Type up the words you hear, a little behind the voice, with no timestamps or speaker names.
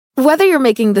Whether you're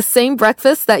making the same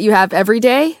breakfast that you have every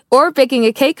day or baking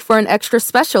a cake for an extra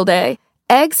special day,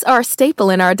 eggs are a staple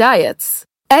in our diets.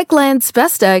 Eggland's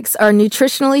best eggs are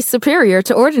nutritionally superior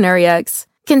to ordinary eggs,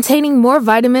 containing more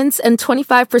vitamins and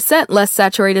 25% less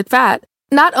saturated fat.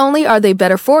 Not only are they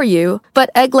better for you,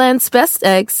 but Eggland's best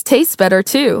eggs taste better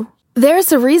too.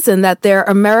 There's a reason that they're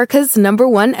America's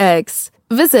 #1 eggs.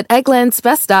 Visit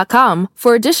egglandsbest.com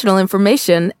for additional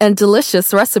information and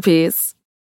delicious recipes.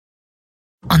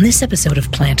 On this episode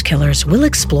of Plant Killers, we'll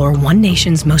explore one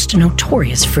nation's most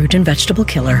notorious fruit and vegetable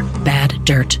killer, bad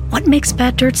dirt. What makes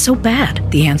bad dirt so bad?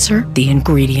 The answer? The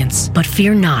ingredients. But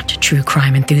fear not, true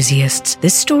crime enthusiasts.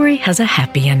 This story has a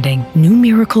happy ending. New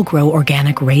Miracle-Gro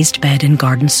organic raised bed and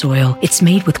garden soil. It's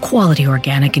made with quality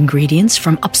organic ingredients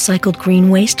from upcycled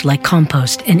green waste like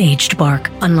compost and aged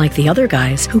bark. Unlike the other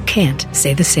guys who can't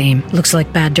say the same. Looks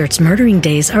like bad dirt's murdering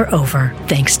days are over,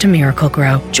 thanks to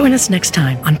Miracle-Gro. Join us next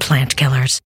time on Plant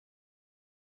Killers.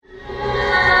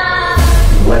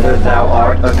 Whether thou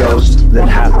art a ghost that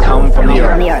hath come from the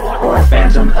earth, or a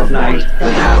phantom of night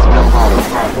that hath no home,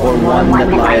 or one that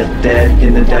lieth dead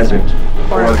in the desert,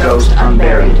 or a ghost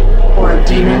unburied, or a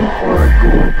demon, or a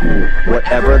ghoul,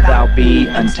 whatever thou be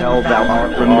until thou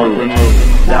art removed,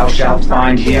 thou shalt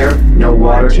find here no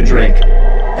water to drink.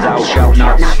 Thou shalt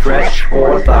not stretch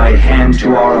forth thy hand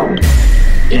to our own.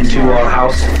 Into our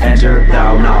house enter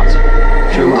thou not.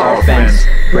 Through our fence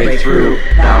break through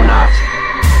thou not.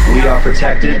 We are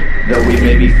protected, though we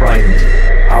may be frightened.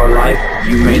 Our life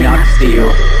you may not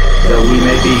steal, though we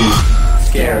may be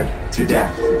scared to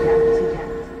death.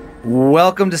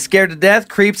 Welcome to Scared to Death,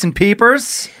 Creeps and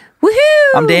Peepers.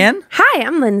 Woohoo! I'm Dan. Hi,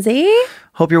 I'm Lindsay.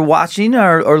 Hope you're watching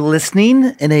or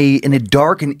listening in a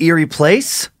dark and eerie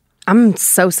place. I'm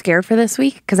so scared for this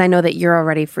week because I know that you're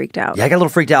already freaked out. Yeah, I got a little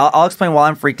freaked out. I'll explain why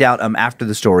I'm freaked out after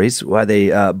the stories, why they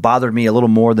bothered me a little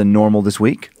more than normal this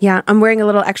week. Yeah, I'm wearing a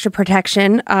little extra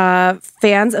protection.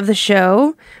 Fans of the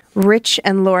show, Rich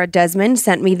and Laura Desmond,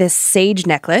 sent me this sage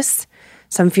necklace.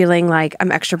 So I'm feeling like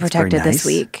I'm extra protected this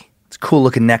week. It's a cool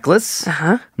looking necklace.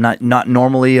 Uh-huh. Not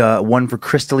normally one for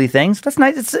crystally things. That's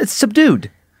nice. It's subdued.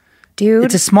 Dude.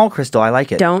 It's a small crystal. I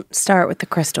like it. Don't start with the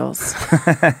crystals.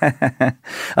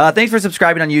 Thanks for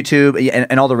subscribing on YouTube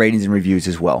and all the ratings and reviews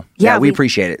as well. Yeah, we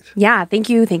appreciate it. Yeah, thank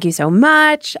you. Thank you so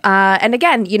much. And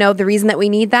again, the reason that we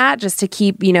need that, just to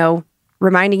keep,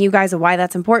 reminding you guys of why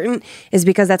that's important, is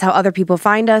because that's how other people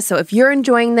find us. So if you're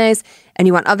enjoying this and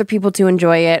you want other people to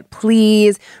enjoy it,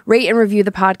 please rate and review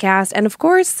the podcast. And of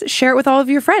course, share it with all of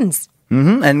your friends.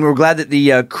 Mm-hmm. And we're glad that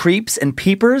the Creeps and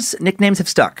Peepers nicknames have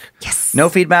stuck. Yes. No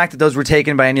feedback that those were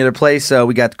taken by any other place. So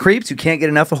we got the Creeps who can't get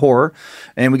enough of horror,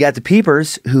 and we got the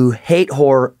Peepers who hate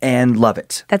horror and love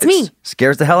it. That's me.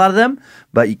 Scares the hell out of them,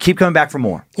 but you keep coming back for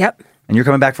more. Yep. And you're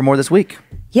coming back for more this week.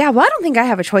 Yeah, well, I don't think I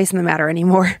have a choice in the matter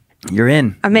anymore. You're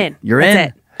in. I'm in. You're That's in.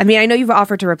 it. I mean, I know you've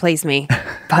offered to replace me,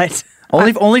 but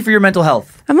only for your mental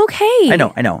health. I'm okay. I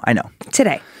know.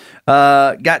 Today.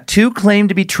 Got two claimed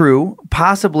to be true,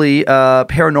 possibly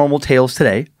paranormal tales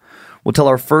today. We'll tell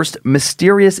our first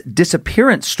mysterious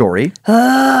disappearance story.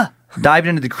 Diving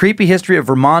into the creepy history of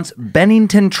Vermont's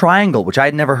Bennington Triangle, which I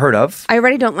had never heard of. I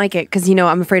already don't like it because,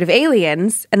 I'm afraid of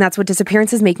aliens, and that's what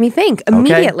disappearances make me think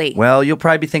immediately. Okay. Well, you'll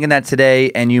probably be thinking that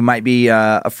today, and you might be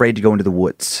afraid to go into the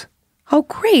woods. Oh,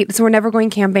 great. So we're never going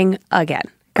camping again.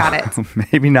 Got it.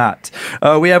 Maybe not.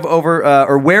 We have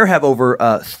where have over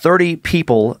 30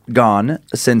 people gone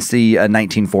since the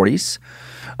 1940s.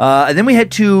 And then we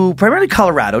head to primarily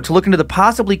Colorado to look into the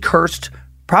possibly cursed,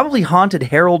 probably haunted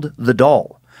Harold the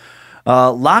Doll.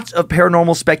 Lots of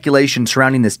paranormal speculation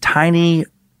surrounding this tiny,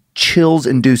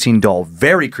 chills-inducing doll.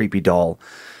 Very creepy doll.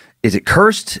 Is it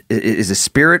cursed? Is a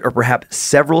spirit or perhaps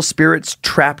several spirits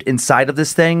trapped inside of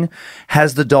this thing?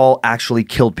 Has the doll actually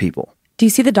killed people? Do you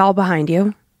see the doll behind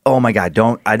you? Oh my God!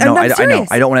 I know. I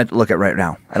don't want to look at it right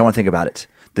now. I don't want to think about it.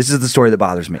 This is the story that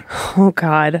bothers me. Oh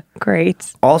God!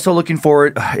 Great. Also looking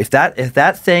forward.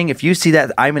 If you see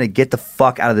that, I'm going to get the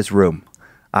fuck out of this room.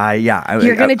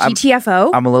 You're going to GTFO?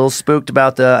 I'm a little spooked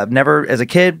about I've never, as a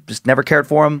kid, just never cared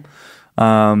for him.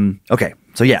 Okay,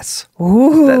 so yes.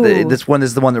 Ooh. This one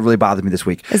is the one that really bothered me this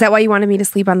week. Is that why you wanted me to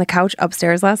sleep on the couch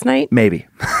upstairs last night? Maybe.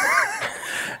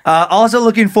 Also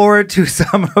looking forward to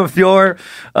some of your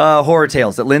horror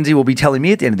tales that Lindsay will be telling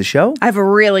me at the end of the show. I have a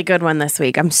really good one this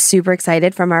week. I'm super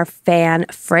excited from our fan,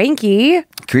 Frankie.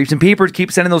 Creeps and Peepers,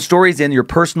 keep sending those stories in, your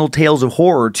personal tales of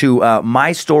horror to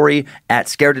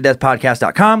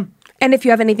mystory@scaredtodeathpodcast.com. And if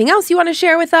you have anything else you want to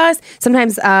share with us,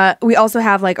 sometimes we also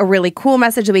have like a really cool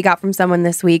message that we got from someone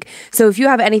this week. So if you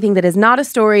have anything that is not a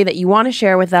story that you want to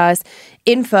share with us,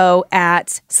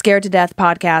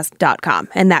 info@scaredtodeathpodcast.com.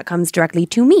 And that comes directly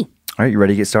to me. All right, you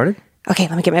ready to get started? Okay,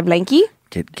 let me get my blankie.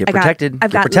 Get protected. I've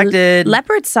got protected.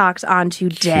 Leopard socks on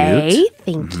today. Cute.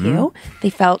 Thank you. They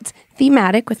felt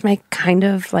thematic with my kind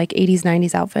of like 80s,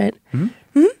 90s outfit.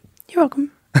 You're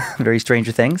welcome. Very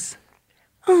Stranger Things.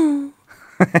 Oh,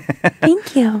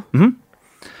 thank you.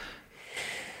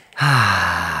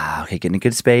 Okay, getting a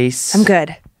good space. I'm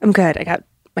good. I got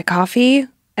my coffee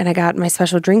and I got my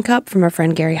special drink cup from our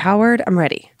friend Gary Howard. I'm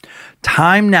ready.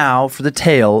 Time now for the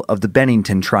tale of the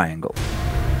Bennington Triangle.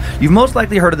 You've most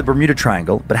likely heard of the Bermuda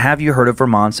Triangle, but have you heard of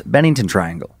Vermont's Bennington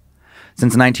Triangle?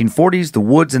 Since the 1940s, the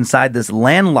woods inside this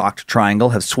landlocked triangle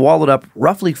have swallowed up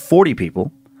roughly 40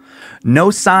 people. No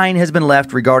sign has been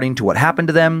left regarding to what happened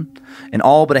to them. In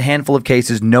all but a handful of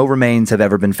cases, no remains have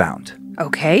ever been found.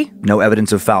 Okay. No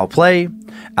evidence of foul play.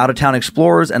 Out-of-town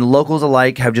explorers and locals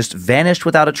alike have just vanished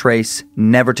without a trace,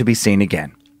 never to be seen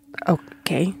again.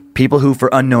 Okay. People who, for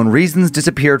unknown reasons,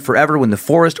 disappeared forever when the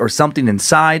forest or something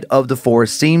inside of the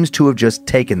forest seems to have just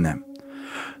taken them.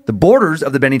 The borders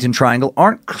of the Bennington Triangle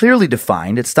aren't clearly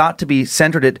defined. It's thought to be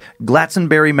centered at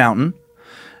Glastonbury Mountain.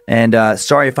 And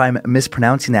sorry if I'm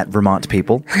mispronouncing that, Vermont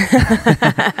people.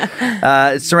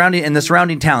 The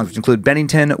surrounding towns, which include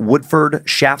Bennington, Woodford,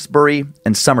 Shaftesbury,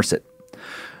 and Somerset.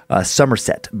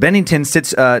 Bennington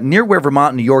sits near where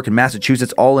Vermont, New York, and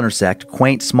Massachusetts all intersect.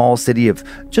 Quaint, small city of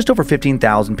just over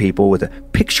 15,000 people with a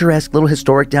picturesque little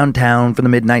historic downtown from the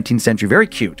mid-19th century. Very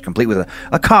cute, complete with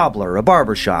a cobbler, a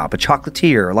barber shop, a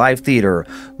chocolatier, a live theater,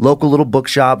 local little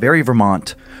bookshop, very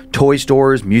Vermont. Toy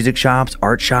stores, music shops,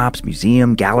 art shops,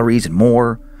 museum, galleries, and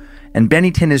more. And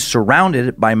Bennington is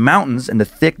surrounded by mountains and the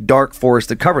thick, dark forests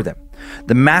that cover them.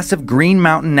 The massive Green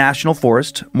Mountain National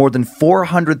Forest, more than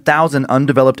 400,000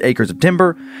 undeveloped acres of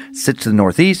timber, sits to the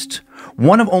northeast,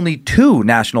 one of only 2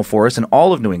 national forests in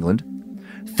all of New England,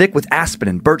 thick with aspen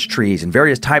and birch trees and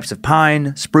various types of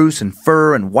pine, spruce and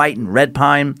fir and white and red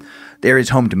pine. The area is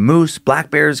home to moose, black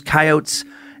bears, coyotes,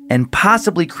 and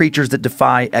possibly creatures that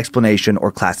defy explanation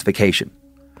or classification.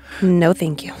 No,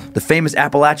 thank you. The famous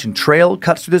Appalachian Trail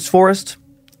cuts through this forest,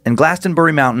 and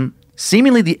Glastonbury Mountain,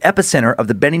 seemingly the epicenter of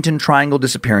the Bennington Triangle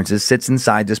disappearances, sits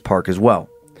inside this park as well.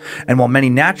 And while many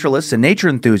naturalists and nature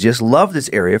enthusiasts love this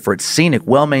area for its scenic,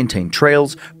 well-maintained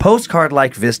trails,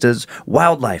 postcard-like vistas,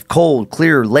 wildlife, cold,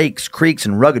 clear lakes, creeks,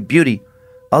 and rugged beauty,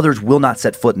 others will not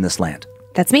set foot in this land.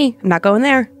 That's me. I'm not going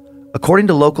there. According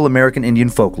to local American Indian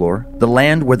folklore, the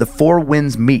land where the 4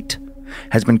 winds meet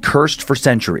has been cursed for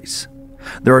centuries.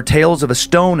 There are tales of a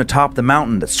stone atop the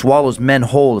mountain that swallows men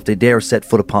whole if they dare set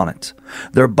foot upon it.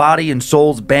 Their body and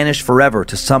souls banished forever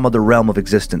to some other realm of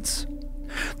existence.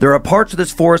 There are parts of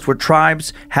this forest where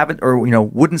tribes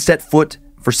wouldn't set foot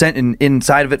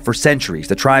inside of it for centuries.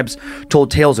 The tribes told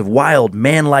tales of wild,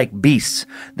 man-like beasts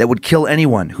that would kill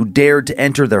anyone who dared to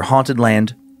enter their haunted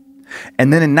land.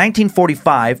 And then in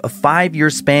 1945, a 5-year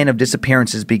span of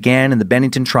disappearances began in the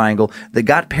Bennington Triangle that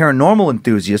got paranormal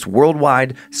enthusiasts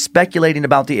worldwide speculating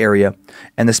about the area,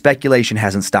 and the speculation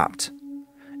hasn't stopped.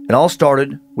 It all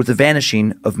started with the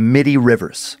vanishing of Mitty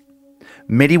Rivers.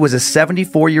 Mitty was a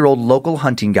 74-year-old local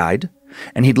hunting guide,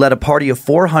 and he'd led a party of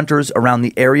 4 hunters around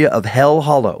the area of Hell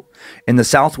Hollow in the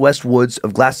southwest woods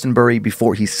of Glastonbury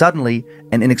before he suddenly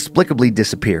and inexplicably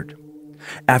disappeared.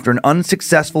 After an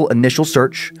unsuccessful initial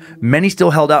search, many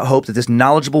still held out hope that this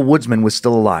knowledgeable woodsman was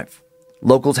still alive.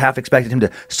 Locals half expected him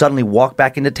to suddenly walk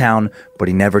back into town, but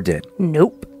he never did.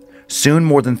 Nope. Soon,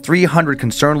 more than 300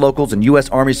 concerned locals and U.S.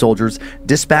 Army soldiers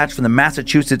dispatched from the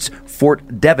Massachusetts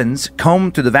Fort Devens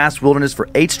combed through the vast wilderness for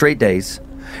 8 straight days,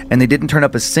 and they didn't turn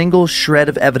up a single shred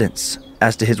of evidence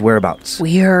as to his whereabouts.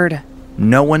 Weird.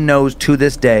 No one knows to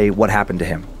this day what happened to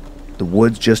him. The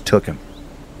woods just took him.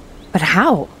 But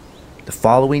how? The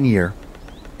following year,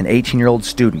 an 18-year-old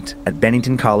student at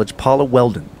Bennington College, Paula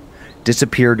Weldon,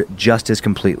 disappeared just as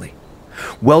completely.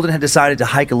 Weldon had decided to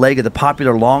hike a leg of the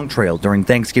popular Long Trail during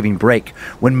Thanksgiving break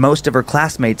when most of her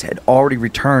classmates had already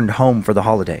returned home for the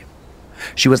holiday.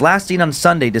 She was last seen on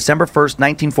Sunday, December 1st,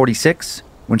 1946,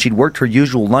 when she'd worked her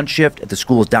usual lunch shift at the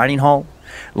school's dining hall.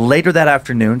 Later that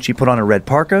afternoon, she put on a red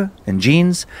parka and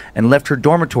jeans and left her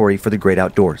dormitory for the great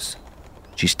outdoors.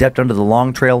 She stepped onto the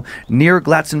Long Trail near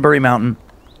Glastonbury Mountain,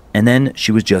 and then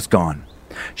she was just gone.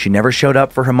 She never showed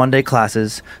up for her Monday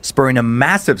classes, spurring a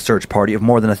massive search party of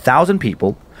more than 1,000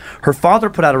 people. Her father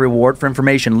put out a reward for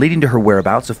information leading to her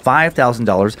whereabouts of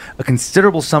 $5,000, a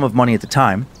considerable sum of money at the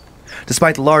time.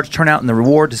 Despite the large turnout in the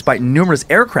reward, despite numerous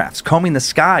aircrafts combing the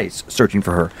skies searching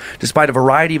for her, despite a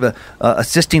variety of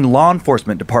assisting law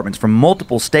enforcement departments from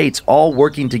multiple states all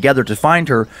working together to find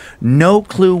her, no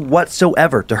clue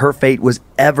whatsoever to her fate was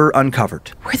ever uncovered.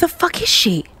 Where the fuck is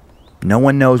she? No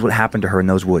one knows what happened to her in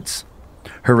those woods.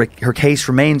 Her case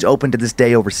remains open to this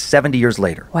day over 70 years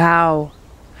later. Wow.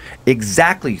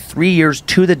 Exactly 3 years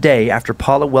to the day after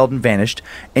Paula Weldon vanished,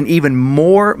 an even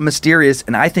more mysterious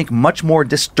and I think much more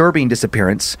disturbing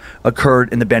disappearance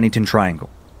occurred in the Bennington Triangle.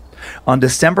 On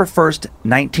December 1st,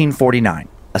 1949,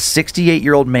 a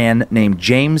 68-year-old man named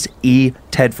James E.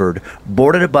 Tedford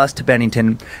boarded a bus to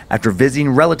Bennington after visiting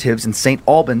relatives in St.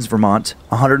 Albans, Vermont,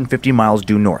 150 miles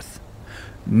due north.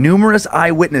 Numerous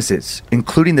eyewitnesses,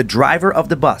 including the driver of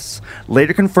the bus,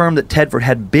 later confirmed that Tedford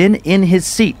had been in his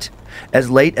seat as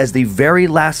late as the very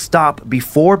last stop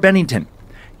before Bennington.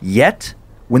 Yet,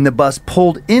 when the bus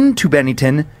pulled into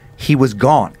Bennington, he was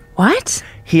gone. What?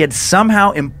 He had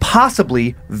somehow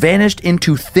impossibly vanished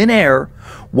into thin air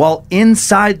while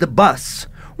inside the bus,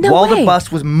 while the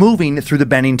bus was moving through the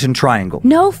Bennington Triangle.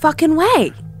 No fucking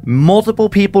way. Multiple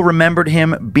people remembered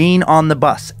him being on the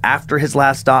bus after his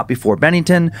last stop before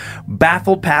Bennington.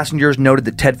 Baffled passengers noted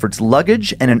that Tedford's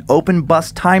luggage and an open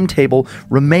bus timetable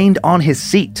remained on his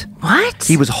seat. What?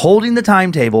 He was holding the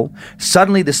timetable.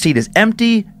 Suddenly the seat is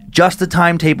empty. Just the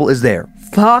timetable is there.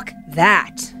 Fuck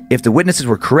that. If the witnesses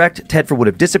were correct, Tedford would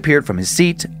have disappeared from his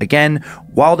seat, again,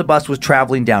 while the bus was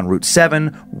traveling down Route 7,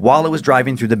 while it was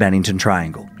driving through the Bennington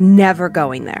Triangle. Never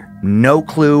going there. No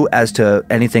clue as to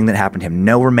anything that happened to him.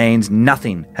 No remains.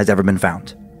 Nothing has ever been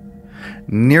found.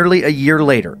 Nearly a year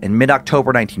later, in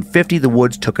mid-October 1950, the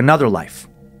woods took another life.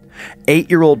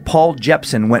 8-year-old Paul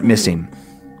Jepson went missing.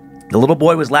 The little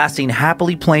boy was last seen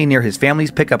happily playing near his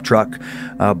family's pickup truck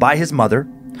by his mother,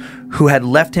 who had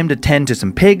left him to tend to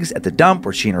some pigs at the dump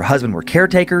where she and her husband were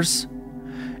caretakers,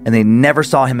 and they never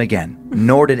saw him again,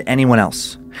 nor did anyone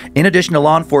else. In addition to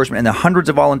law enforcement and the hundreds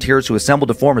of volunteers who assembled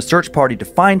to form a search party to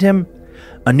find him,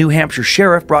 a New Hampshire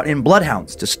sheriff brought in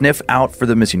bloodhounds to sniff out for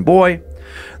the missing boy.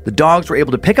 The dogs were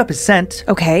able to pick up his scent.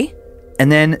 Okay.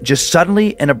 And then just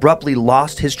suddenly and abruptly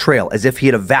lost his trail as if he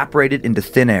had evaporated into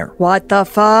thin air. What the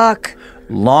fuck?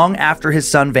 Long after his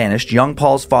son vanished, young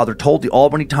Paul's father told the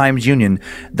Albany Times-Union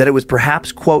that it was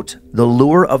perhaps, quote, the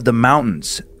lure of the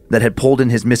mountains that had pulled in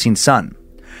his missing son.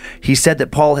 He said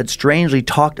that Paul had strangely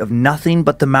talked of nothing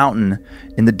but the mountain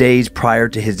in the days prior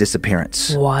to his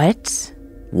disappearance. What?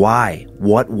 Why?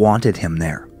 What wanted him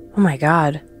there? Oh my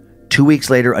God. 2 weeks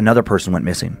later, another person went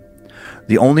missing.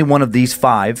 The only one of these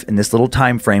 5 in this little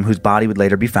time frame whose body would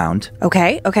later be found.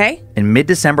 Okay. In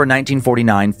mid-December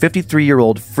 1949,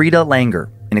 53-year-old Frida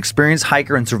Langer, an experienced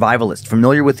hiker and survivalist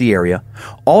familiar with the area,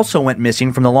 also went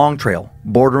missing from the Long Trail,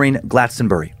 bordering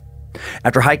Glastonbury.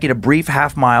 After hiking a brief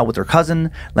half-mile with her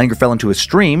cousin, Langer fell into a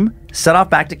stream, set off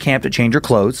back to camp to change her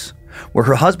clothes, where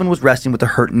her husband was resting with a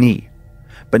hurt knee.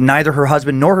 But neither her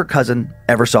husband nor her cousin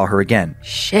ever saw her again.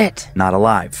 Shit. Not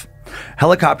alive.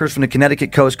 Helicopters from the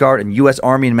Connecticut Coast Guard and U.S.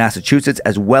 Army in Massachusetts,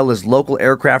 as well as local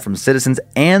aircraft from citizens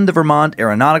and the Vermont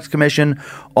Aeronautics Commission,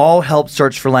 all helped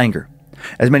search for Langer.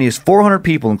 As many as 400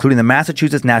 people, including the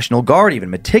Massachusetts National Guard, even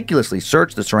meticulously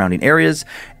searched the surrounding areas,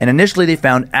 and initially they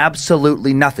found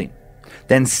absolutely nothing.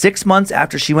 Then 6 months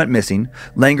after she went missing,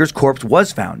 Langer's corpse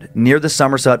was found near the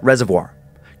Somerset Reservoir.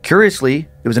 Curiously,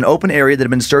 it was an open area that had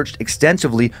been searched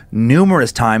extensively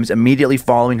numerous times immediately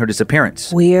following her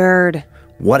disappearance. Weird.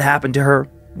 What happened to her?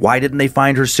 Why didn't they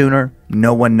find her sooner?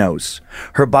 No one knows.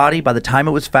 Her body, by the time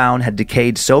it was found, had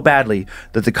decayed so badly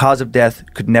that the cause of death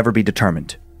could never be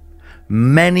determined.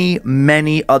 Many,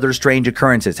 many other strange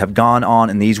occurrences have gone on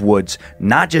in these woods,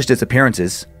 not just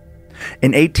disappearances.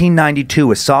 In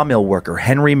 1892, a sawmill worker,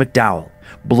 Henry McDowell,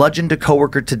 bludgeoned a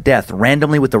coworker to death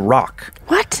randomly with a rock.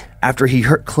 What? After he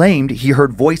claimed he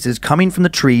heard voices coming from the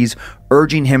trees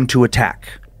urging him to attack.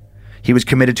 He was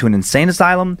committed to an insane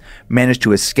asylum, managed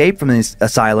to escape from the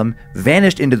asylum,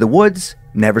 vanished into the woods,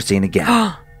 never seen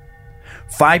again.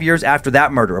 5 years after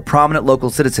that murder, a prominent local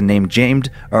citizen named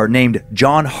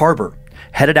John Harbor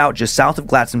headed out just south of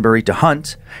Glastonbury to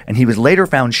hunt, and he was later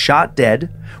found shot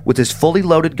dead with his fully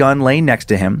loaded gun laying next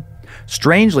to him.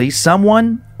 Strangely,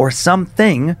 someone or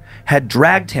something had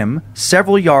dragged him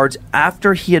several yards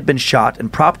after he had been shot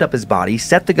and propped up his body,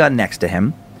 set the gun next to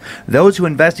him. Those who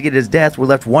investigated his death were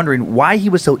left wondering why he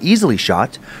was so easily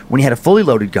shot when he had a fully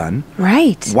loaded gun.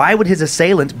 Right. Why would his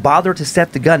assailant bother to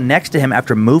set the gun next to him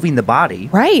after moving the body?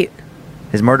 Right.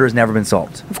 His murder has never been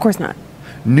solved. Of course not.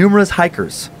 Numerous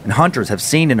hikers and hunters have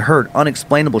seen and heard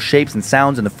unexplainable shapes and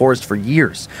sounds in the forest for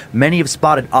years. Many have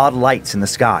spotted odd lights in the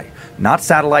sky. Not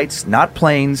satellites, not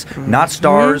planes, not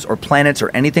stars or planets or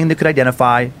anything that could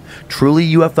identify.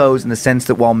 Truly UFOs in the sense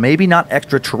that while maybe not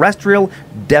extraterrestrial,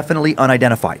 definitely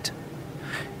unidentified.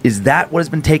 Is that what has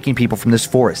been taking people from this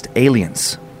forest?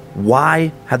 Aliens.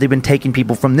 Why have they been taking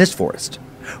people from this forest?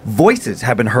 Voices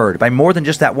have been heard by more than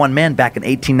just that one man back in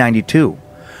 1892.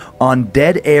 on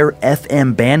dead air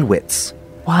FM bandwidths.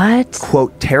 What?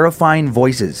 Quote, terrifying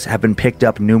voices have been picked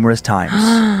up numerous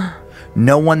times.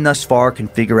 No one thus far can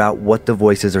figure out what the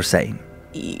voices are saying.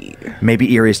 Maybe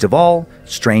eeriest of all,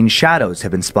 strange shadows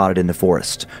have been spotted in the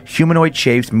forest. Humanoid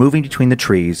shapes moving between the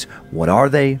trees. What are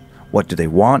they? What do they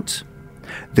want?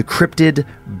 The cryptid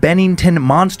Bennington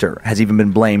Monster has even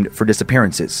been blamed for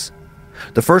disappearances.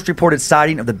 The first reported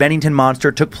sighting of the Bennington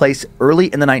Monster took place early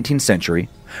in the 19th century.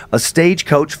 A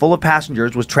stagecoach full of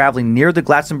passengers was traveling near the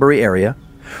Glastonbury area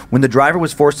when the driver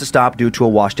was forced to stop due to a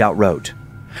washed-out road.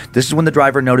 This is when the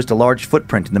driver noticed a large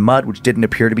footprint in the mud which didn't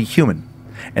appear to be human.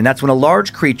 And that's when a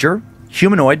large creature,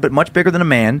 humanoid but much bigger than a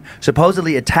man,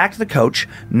 supposedly attacked the coach,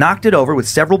 knocked it over with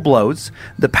several blows.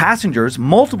 The passengers,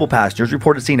 multiple passengers,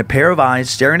 reported seeing a pair of eyes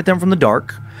staring at them from the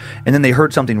dark, and then they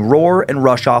heard something roar and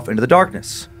rush off into the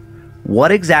darkness.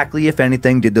 What exactly, if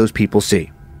anything, did those people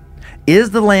see?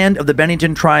 Is the land of the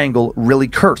Bennington Triangle really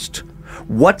cursed?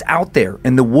 What's out there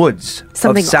in the woods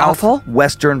Something of awful?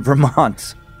 southwestern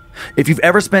Vermont? If you've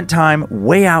ever spent time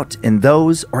way out in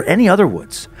those or any other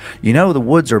woods, you know the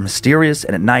woods are mysterious,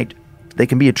 and at night they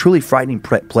can be a truly frightening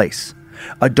place.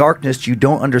 A darkness you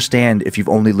don't understand if you've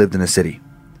only lived in a city.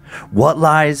 What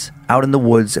lies out in the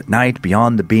woods at night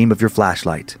beyond the beam of your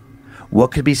flashlight?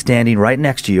 What could be standing right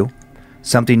next to you?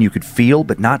 Something you could feel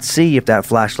but not see if that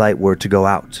flashlight were to go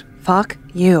out. Fuck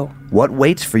you. What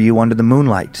waits for you under the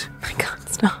moonlight? My God,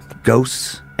 stop.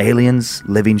 Ghosts, aliens,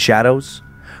 living shadows?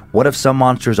 What if some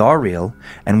monsters are real,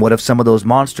 and what if some of those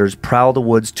monsters prowl the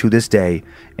woods to this day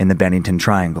in the Bennington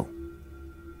Triangle?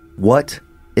 What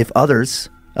if others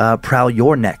prowl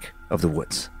your neck of the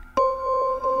woods?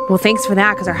 Well, thanks for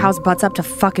that, because our house butts up to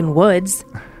fucking woods.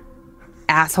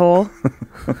 Asshole.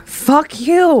 Fuck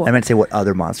you. I meant to say what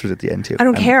other monsters at the end, too. I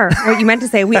don't care what you meant to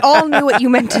say. We all knew what you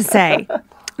meant to say.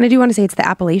 And I do want to say it's the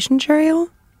Appalachian Trail.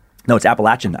 No, it's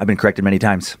Appalachian. I've been corrected many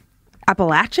times.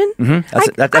 Appalachian? Mm-hmm.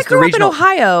 I the grew up in regional.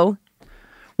 Ohio.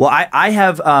 Well, I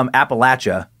have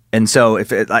Appalachia, and so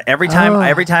if every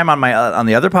time on my on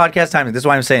the other podcast time, this is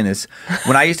why I'm saying this.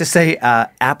 When I used to say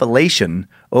Appalachian,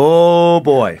 oh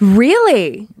boy,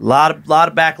 Really? lot of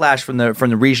backlash from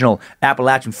the regional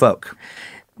Appalachian folk.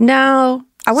 No.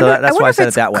 I So wonder, that's why I if said it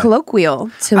it's that way.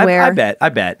 colloquial to where... I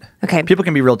bet. Okay. People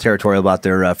can be real territorial about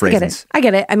their I phrases.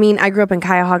 get it. I mean, I grew up in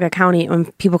Cuyahoga County. When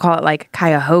people call it like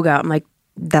Cuyahoga, I'm like,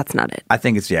 that's not it. I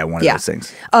think it's one of those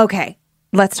things. Okay.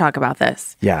 Let's talk about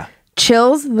this. Yeah.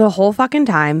 Chills the whole fucking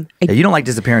time. Yeah, you don't like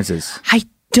disappearances. I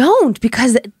don't,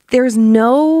 because there's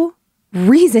no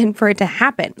reason for it to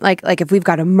happen. Like if we've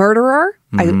got a murderer,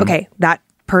 okay, that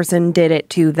person did it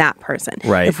to that person.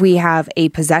 Right. If we have a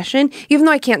possession, even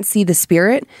though I can't see the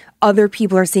spirit, other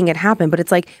people are seeing it happen. But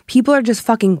it's like people are just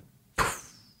fucking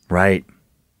Right.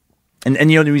 And when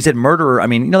you said murderer, I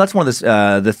mean, that's one of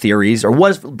the theories, or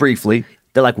was briefly.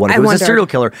 They're like, what if it was a serial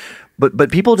killer?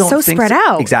 But people don't So think spread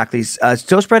out. Exactly.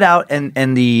 So spread out,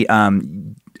 and the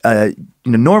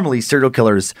normally serial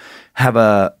killers have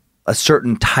a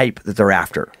certain type that they're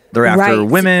after. They're after Right.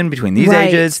 women between these Right.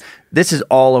 ages. This is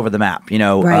all over the map.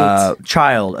 Right.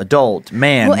 Child, adult,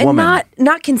 man, well, and woman.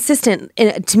 not consistent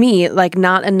to me. Like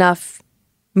not enough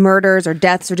murders or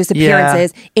deaths or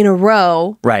disappearances in a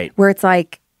row. Right. Where it's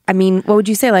like, I mean, what would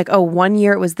you say? Like, oh, 1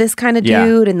 year it was this kind of Yeah.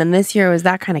 dude, and then this year it was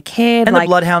that kind of kid. And like, the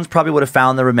bloodhounds probably would have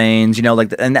found the remains. And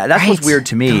that's what's Right. weird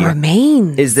to me. The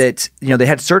remains. Is that they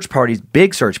had search parties,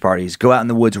 big search parties, go out in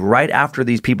the woods right after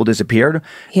these people disappeared,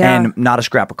 Yeah. and not a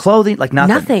scrap of clothing, like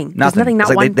nothing. Nothing. There's nothing, not It's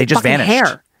like one they just fucking vanished.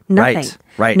 hair. Nothing.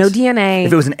 Right. No DNA.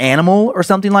 If it was an animal or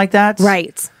something like that,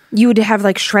 Right. You would have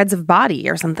like shreds of body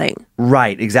or something.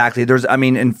 Right, exactly.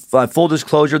 In full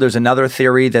disclosure, there's another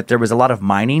theory that there was a lot of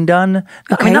mining done.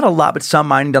 I Okay. mean, not a lot, but some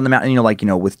mining down the mountain,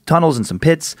 with tunnels and some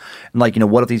pits. And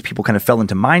what if these people kind of fell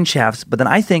into mine shafts? But then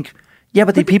I think,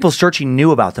 but the people searching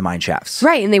knew about the mine shafts.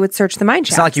 Right. And they would search the mine It's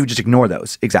shafts. not like you would just ignore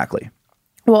those. Exactly.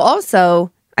 Well,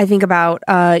 also, I think about,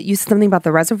 you said something about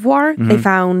the reservoir. They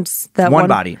found that One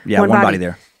body. Yeah, one body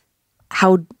there.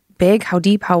 How big, how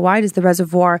deep, how wide is the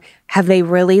reservoir? Have they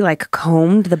really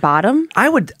combed the bottom? I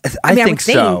mean, think would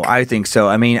so. think. I think so.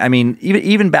 I mean,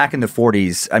 even back in the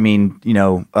 40s,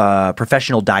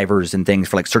 professional divers and things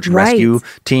for search and Right. rescue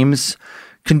teams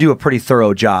can do a pretty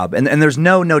thorough job. And there's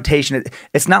no notation.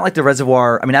 It's not like the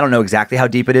reservoir. I mean, I don't know exactly how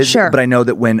deep it is, Sure. but I know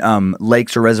that when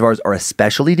lakes or reservoirs are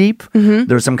especially deep,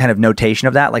 there's some kind of notation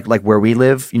of that. Like where we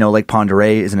live, Lake Pend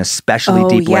Oreille is an especially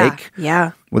deep yeah. lake.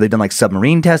 Yeah. Where they've done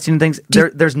submarine testing and things.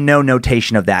 There's no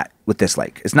notation of that with this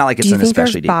lake. It's not like it's Do you an think there's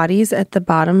especially deep. bodies at the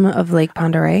bottom of Lake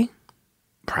Pend Oreille?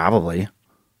 Probably.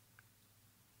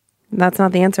 That's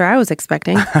not the answer I was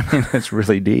expecting. I mean, it's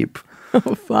really deep.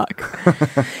 Oh, fuck.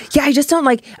 Yeah, I just don't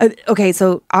like. Okay,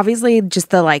 so obviously, just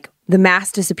the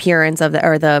mass disappearance of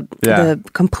the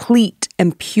complete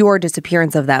and pure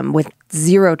disappearance of them with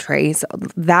zero trace,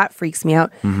 that freaks me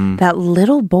out. That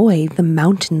little boy, the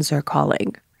mountains are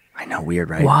calling. I know, weird,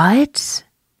 right? What?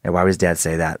 Yeah, why would his dad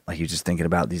say that? Like, he was just thinking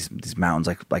about these mountains,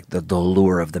 like the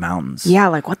lure of the mountains. Yeah,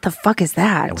 like, what the fuck is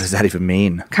that? What does that even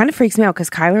mean? Kind of freaks me out because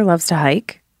Kyler loves to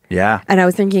hike. Yeah. And I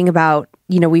was thinking about,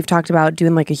 we've talked about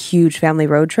doing like a huge family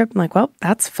road trip. I'm like, well,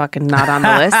 that's fucking not on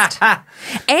the list.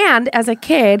 And as a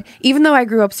kid, even though I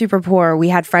grew up super poor, we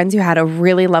had friends who had a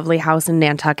really lovely house in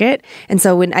Nantucket. And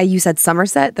so when you said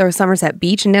Somerset, there was Somerset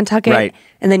Beach in Nantucket. Right.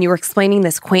 And then you were explaining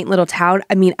this quaint little town.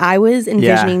 I mean, I was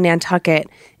envisioning Nantucket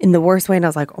in the worst way. And I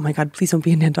was like, oh my God, please don't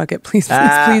be in Nantucket. Please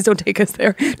don't take us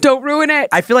there. Don't ruin it.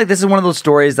 I feel like this is one of those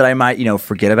stories that I might,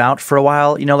 forget about for a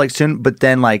while, like soon. But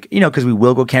then because we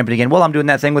will go camping again. Well, I'm doing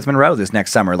that thing with Monroe this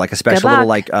next summer, like a special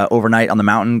little overnight on the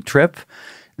mountain trip.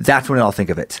 That's when I'll think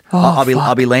of it.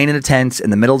 I'll be laying in a tent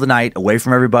in the middle of the night, away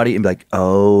from everybody, and be like,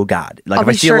 "Oh God!" Like I'll if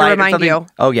I be see sure a light to remind or something, you.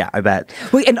 Oh yeah, I bet.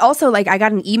 Wait, and also, I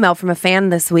got an email from a fan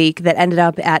this week that ended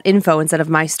up at info instead of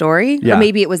my story, Yeah. or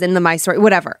maybe it was in the my story,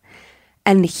 whatever.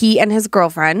 And he and his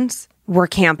girlfriend were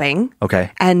camping,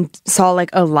 and saw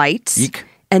a light. Eek.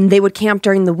 And they would camp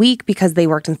during the week because they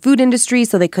worked in the food industry,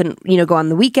 so they couldn't, go on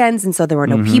the weekends, and so there were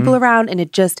no people around, and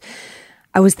it just.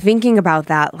 I was thinking about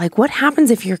that. Like, what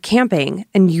happens if you're camping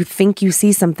and you think you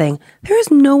see something? There is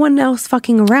no one else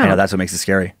fucking around. I know, that's what makes it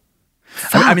scary.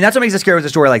 I mean, that's what makes it scary with a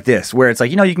story like this, where it's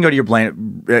like, you can go to your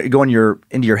blanket, go into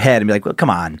your head and be like, well, come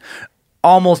on.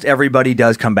 Almost everybody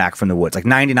does come back from the woods, like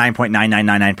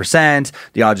 99.9999%.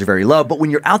 The odds are very low. But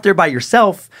when you're out there by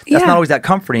yourself, that's not always that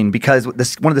comforting, because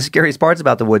one of the scariest parts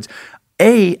about the woods,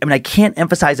 I can't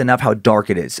emphasize enough how dark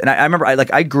it is. And I remember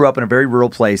I grew up in a very rural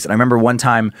place. And I remember one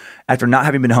time, after not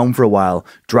having been home for a while,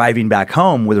 driving back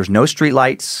home where there's no street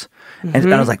lights.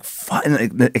 And I was like,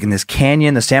 in this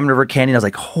canyon, the Salmon River Canyon, I was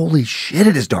like, holy shit,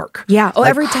 it is dark. Yeah. Oh,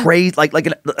 like every time. Crazy, like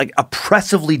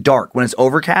oppressively dark when it's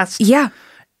overcast. Yeah.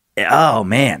 Oh,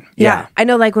 man. Yeah. I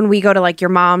know, when we go to your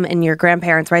mom and your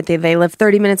grandparents, right? They live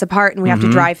 30 minutes apart and we have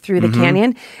to drive through the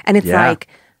canyon. And it's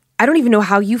I don't even know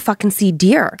how you fucking see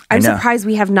deer. I'm surprised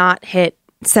we have not hit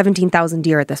 17,000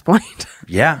 deer at this point.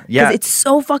 Yeah. Because it's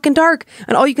so fucking dark.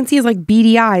 And all you can see is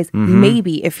beady eyes,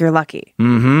 maybe, if you're lucky.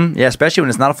 Yeah, especially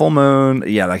when it's not a full moon.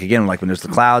 Yeah, again, when there's the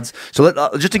clouds. So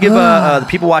just to give the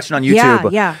people watching on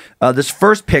YouTube, this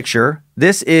first picture,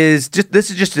 this is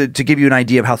just to give you an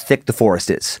idea of how thick the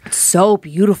forest is. It's so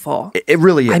beautiful. It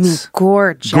really is. I mean,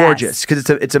 gorgeous. Gorgeous, because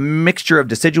it's a mixture of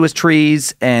deciduous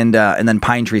trees and then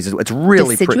pine trees. It's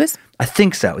really deciduous. I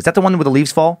think so. Is that the one where the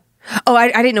leaves fall? Oh, I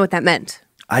didn't know what that meant.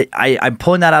 I'm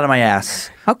pulling that out of my ass.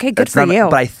 Okay, good for you.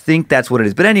 But I think that's what it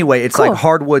is. But anyway, it's like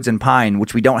hardwoods and pine,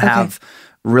 which we don't have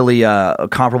really a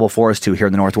comparable forest to here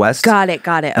in the Northwest. Got it.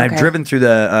 And I've driven through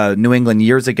the New England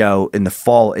years ago in the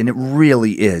fall, and it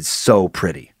really is so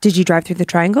pretty. Did you drive through the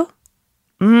Triangle?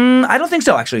 I don't think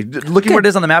so, actually. Looking where it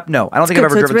is on the map, no. I don't think I've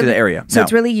ever driven through the area. So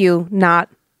it's really you, not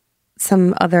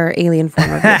some other alien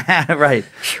form of you. Right.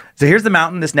 So here's the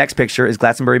mountain. This next picture is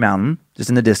Glastonbury Mountain, just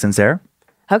in the distance there.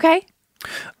 Okay.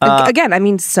 Again, I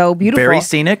mean, so beautiful. Very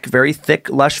scenic, very thick,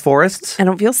 lush forests. I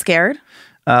don't feel scared.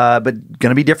 But going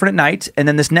to be different at night. And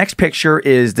then this next picture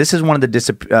is one of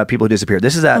the people who disappeared.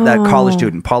 This is that college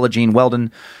student, Paula Jean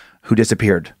Weldon, who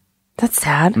disappeared. That's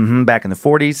sad. Back in the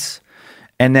 40s.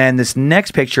 And then this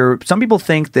next picture, some people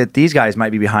think that these guys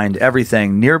might be behind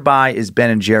everything. Nearby is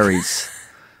Ben and Jerry's.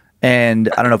 And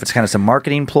I don't know if it's kind of some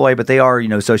marketing ploy, but they are,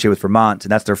 associated with Vermont,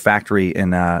 and that's their factory in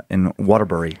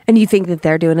Waterbury. And you think that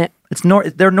they're doing it? It's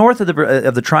they're north of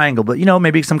the Triangle, but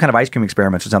maybe some kind of ice cream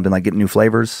experiments or something, like getting new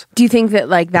flavors. Do you think that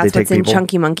that's what's in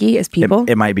Chunky Monkey is people?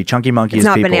 It might be Chunky Monkey. It's is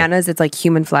not people. Bananas. It's like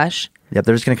human flesh. Yep,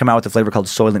 they're just going to come out with a flavor called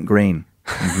Soylent Green,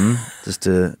 just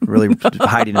to really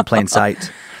hiding in plain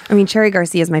sight. I mean, Cherry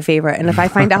Garcia is my favorite, and if I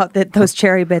find out that those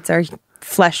cherry bits are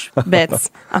flesh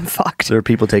bits, I'm fucked. There are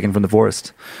people taken from the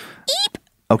forest. Eep.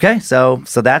 Okay, so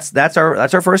that's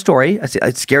our first story.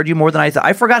 It scared you more than I thought.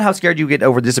 I forgot how scared you get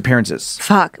over disappearances.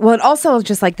 Fuck. Well, it also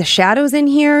just the shadows in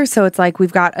here. So it's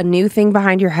we've got a new thing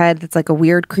behind your head that's a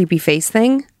weird, creepy face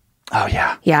thing. Oh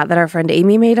yeah. Yeah, that our friend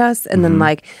Amy made us, and then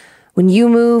when you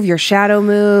move, your shadow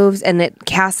moves, and it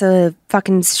casts a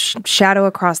fucking shadow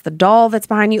across the doll that's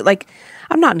behind you.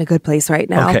 I'm not in a good place right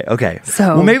now. Okay.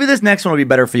 So, well, maybe this next one will be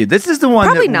better for you. This is the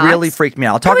one that really freaked me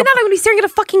out. Probably not. I'm going to be staring at a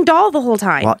fucking doll the whole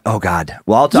time. Well, oh, God.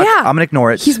 Well, I'll talk. Yeah. I'm going to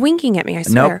ignore it. He's winking at me, I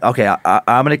swear. Nope. Okay, I'm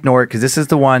going to ignore it because this is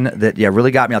the one that,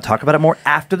 really got me. I'll talk about it more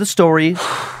after the story.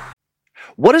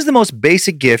 What is the most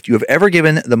basic gift you have ever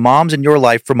given the moms in your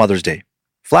life for Mother's Day?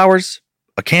 Flowers,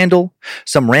 a candle,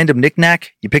 some random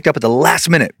knickknack you picked up at the last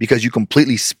minute because you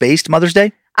completely spaced Mother's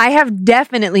Day? I have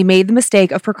definitely made the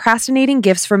mistake of procrastinating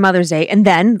gifts for Mother's Day. And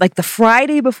then, like the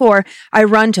Friday before, I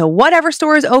run to whatever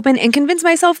store is open and convince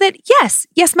myself that, yes,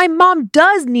 my mom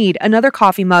does need another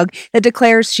coffee mug that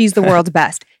declares she's the world's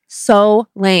best. So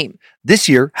lame. This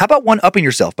year, how about one-upping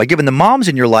yourself by giving the moms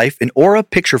in your life an Aura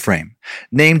picture frame?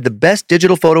 Named the best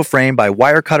digital photo frame by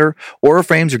Wirecutter, Aura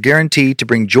frames are guaranteed to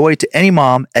bring joy to any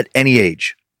mom at any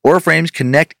age. Aura frames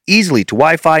connect easily to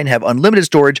Wi-Fi and have unlimited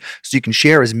storage so you can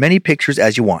share as many pictures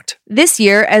as you want. This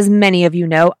year, as many of you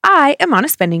know, I am on a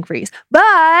spending freeze.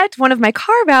 But one of my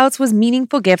carve-outs was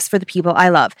meaningful gifts for the people I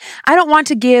love. I don't want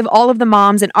to give all of the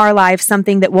moms in our lives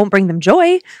something that won't bring them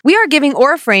joy. We are giving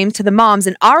Aura frames to the moms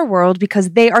in our world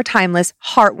because they are timeless,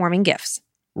 heartwarming gifts.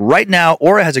 Right now,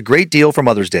 Aura has a great deal for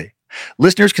Mother's Day.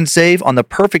 Listeners can save on the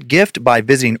perfect gift by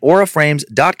visiting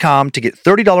auraframes.com to get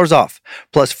 $30 off,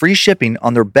 plus free shipping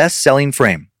on their best-selling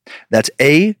frame. That's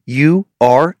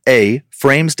AURA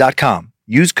frames.com.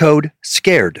 Use code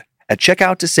SCARED at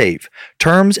checkout to save.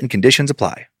 Terms and conditions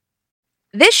apply.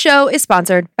 This show is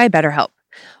sponsored by BetterHelp.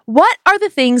 What are the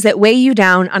things that weigh you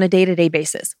down on a day-to-day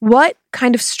basis? What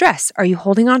kind of stress are you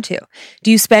holding on to?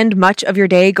 Do you spend much of your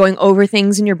day going over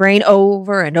things in your brain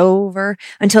over and over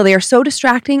until they are so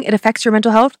distracting it affects your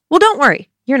mental health? Well, don't worry.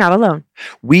 You're not alone.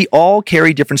 We all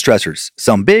carry different stressors,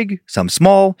 some big, some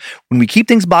small. When we keep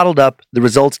things bottled up, the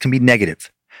results can be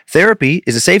negative. Therapy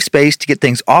is a safe space to get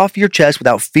things off your chest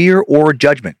without fear or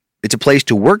judgment. It's a place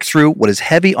to work through what is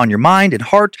heavy on your mind and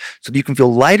heart so that you can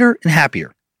feel lighter and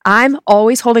happier. I'm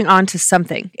always holding on to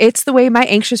something. It's the way my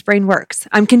anxious brain works.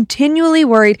 I'm continually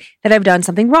worried that I've done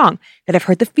something wrong, that I've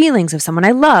hurt the feelings of someone I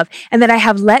love, and that I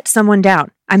have let someone down.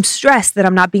 I'm stressed that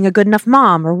I'm not being a good enough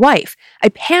mom or wife. I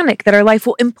panic that our life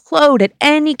will implode at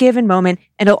any given moment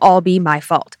and it'll all be my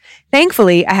fault.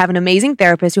 Thankfully, I have an amazing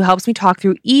therapist who helps me talk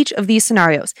through each of these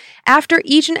scenarios. After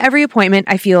each and every appointment,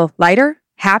 I feel lighter,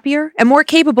 happier, and more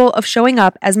capable of showing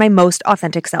up as my most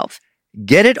authentic self.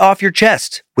 Get it off your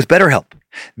chest with BetterHelp.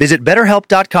 Visit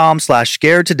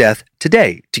BetterHelp.com/scaredtodeath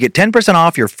today to get 10%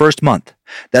 off your first month.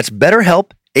 That's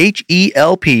BetterHelp,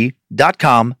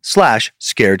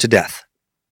 HELP.com/scaredtodeath.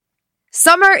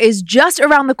 Summer is just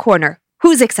around the corner.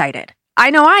 Who's excited? I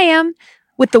know I am.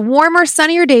 With the warmer,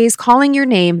 sunnier days calling your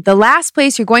name, the last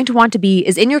place you're going to want to be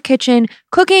is in your kitchen,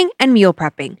 cooking and meal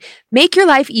prepping. Make your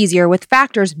life easier with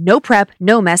Factor's no prep,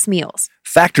 no mess meals.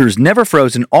 Factor's never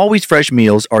frozen, always fresh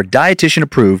meals are dietitian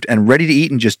approved and ready to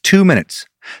eat in just 2 minutes.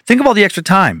 Think of all the extra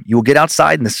time you will get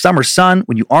outside in the summer sun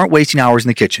when you aren't wasting hours in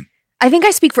the kitchen. I think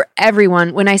I speak for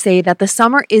everyone when I say that the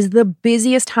summer is the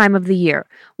busiest time of the year.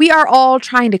 We are all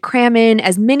trying to cram in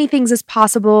as many things as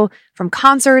possible, from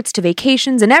concerts to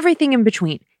vacations and everything in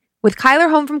between. With Kyler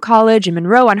home from college and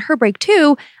Monroe on her break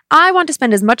too, I want to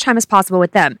spend as much time as possible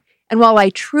with them. And while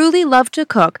I truly love to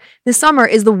cook, the summer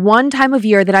is the one time of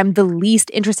year that I'm the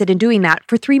least interested in doing that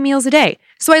for 3 meals a day.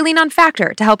 So I lean on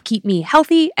Factor to help keep me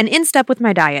healthy and in step with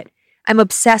my diet. I'm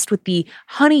obsessed with the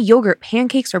honey yogurt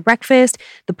pancakes for breakfast,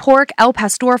 the pork al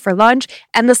pastor for lunch,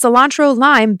 and the cilantro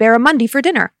lime barramundi for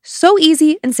dinner. So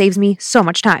easy and saves me so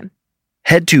much time.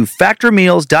 Head to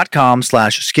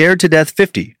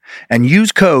factormeals.com/scaredtodeath50 and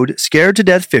use code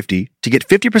scaredtodeath50 to get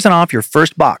 50% off your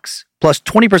first box, plus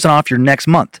 20% off your next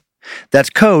month. That's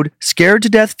code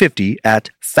scaredtodeath50 at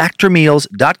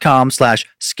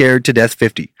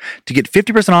factormeals.com/scaredtodeath50 to get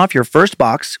 50% off your first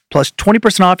box plus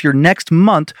 20% off your next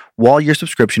month while your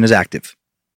subscription is active.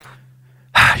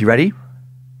 You ready?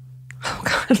 Oh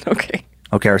God, okay.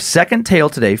 Okay, our second tale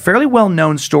today, fairly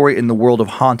well-known story in the world of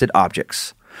haunted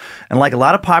objects. And like a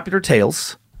lot of popular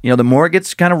tales, the more it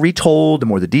gets kind of retold, the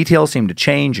more the details seem to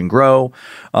change and grow.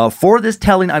 For this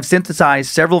telling, I've synthesized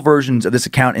several versions of this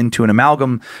account into an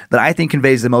amalgam that I think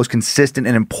conveys the most consistent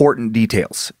and important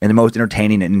details in the most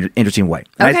entertaining and interesting way.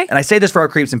 And, okay. I say this for our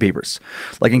creeps and peepers.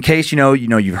 Like in case,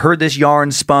 you've heard this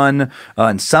yarn spun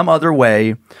in some other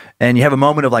way, and you have a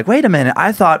moment of like, wait a minute,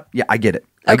 I thought, yeah, I get it.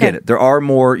 I get it. There are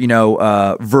more,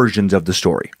 versions of the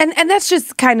story. And that's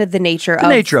just kind of the nature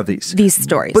of these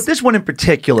stories. But this one in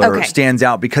particular stands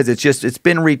out because it's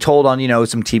been retold on,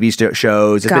 some TV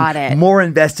shows. It's been more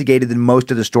investigated than most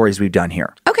of the stories we've done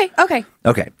here. Okay.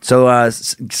 So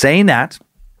saying that,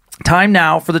 time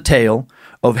now for the tale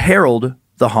of Harold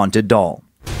the Haunted Doll.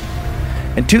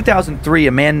 In 2003,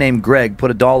 a man named Greg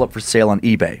put a doll up for sale on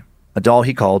eBay. A doll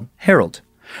he called Harold.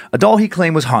 A doll he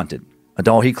claimed was haunted. A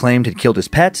doll he claimed had killed his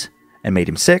pet and made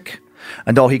him sick.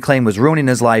 A doll he claimed was ruining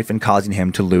his life and causing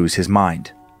him to lose his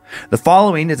mind. The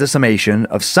following is a summation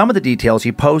of some of the details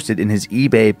he posted in his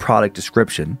eBay product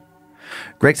description.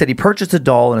 Greg said he purchased the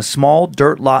doll in a small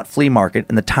dirt lot flea market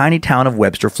in the tiny town of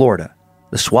Webster, Florida,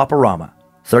 the Swaparama,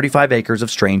 35 acres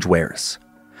of strange wares.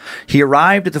 He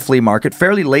arrived at the flea market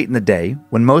fairly late in the day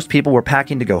when most people were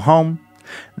packing to go home.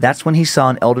 That's when he saw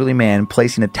an elderly man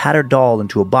placing a tattered doll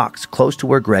into a box close to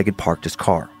where Greg had parked his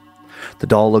car. The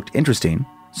doll looked interesting,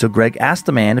 so Greg asked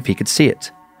the man if he could see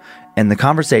it. And the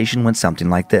conversation went something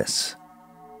like this.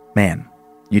 "Man,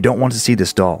 you don't want to see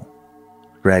this doll."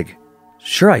 Greg,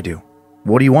 "Sure I do.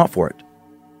 What do you want for it?"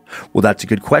 "Well, that's a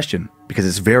good question, because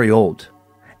it's very old."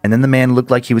 And then the man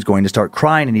looked like he was going to start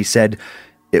crying, and he said,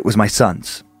 "It was my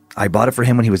son's. I bought it for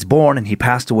him when he was born, and he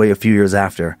passed away a few years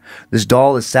after. This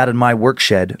doll has sat in my work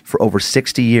shed for over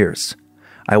 60 years.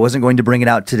 I wasn't going to bring it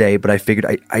out today, but I figured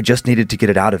I just needed to get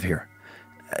it out of here.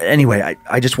 Anyway,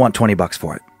 I just want $20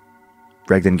 for it."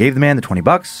 Greg then gave the man the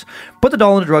 $20, put the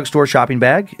doll in a drugstore shopping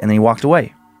bag, and then he walked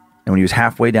away. And when he was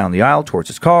halfway down the aisle towards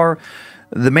his car,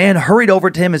 the man hurried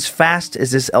over to him as fast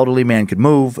as this elderly man could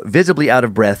move, visibly out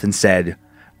of breath, and said,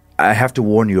 "I have to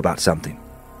warn you about something.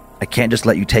 I can't just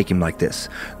let you take him like this.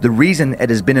 The reason it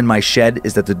has been in my shed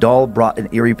is that the doll brought an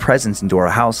eerie presence into our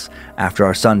house after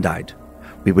our son died.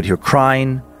 We would hear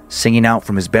crying, singing out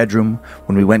from his bedroom.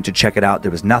 When we went to check it out,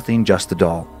 there was nothing, just the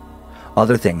doll.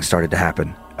 Other things started to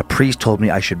happen. A priest told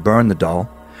me I should burn the doll.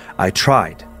 I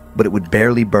tried, but it would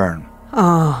barely burn.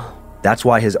 Oh. That's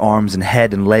why his arms and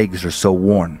head and legs are so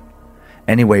worn.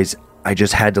 Anyways, I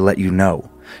just had to let you know."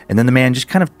 And then the man just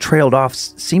kind of trailed off,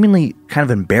 seemingly kind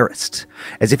of embarrassed,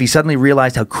 as if he suddenly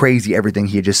realized how crazy everything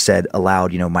he had just said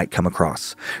aloud, might come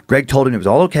across. Greg told him it was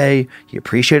all okay. He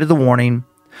appreciated the warning.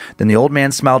 Then the old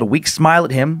man smiled a weak smile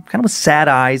at him, kind of with sad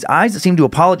eyes that seemed to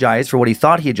apologize for what he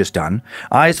thought he had just done,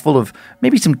 eyes full of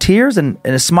maybe some tears and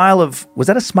a smile of, was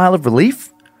that a smile of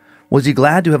relief? Was he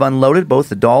glad to have unloaded both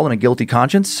the doll and a guilty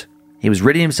conscience? He was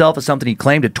ridding himself of something he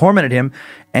claimed had tormented him,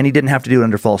 and he didn't have to do it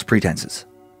under false pretenses.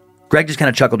 Greg just kind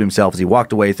of chuckled to himself as he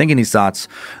walked away, thinking these thoughts,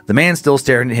 the man still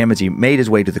staring at him as he made his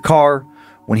way to the car.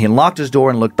 When he unlocked his door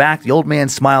and looked back, the old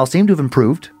man's smile seemed to have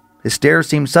improved. His stare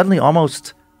seemed suddenly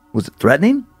almost, was it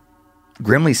threatening?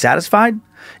 Grimly satisfied?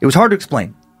 It was hard to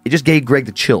explain. It just gave Greg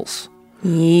the chills.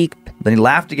 Yeep. Then he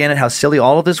laughed again at how silly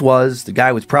all of this was. The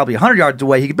guy was probably 100 yards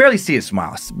away. He could barely see his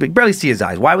smile, barely see his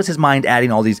eyes. Why was his mind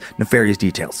adding all these nefarious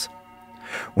details?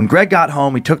 When Greg got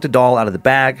home, he took the doll out of the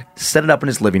bag, set it up in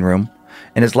his living room,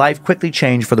 and his life quickly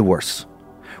changed for the worse.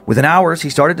 Within hours, he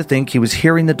started to think he was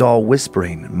hearing the doll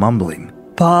whispering, mumbling.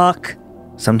 Fuck.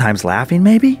 Sometimes laughing,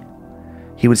 maybe?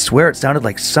 He would swear it sounded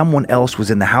like someone else was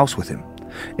in the house with him.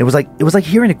 It was like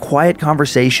hearing a quiet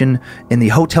conversation in the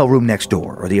hotel room next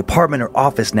door, or the apartment or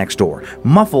office next door.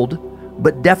 Muffled,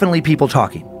 but definitely people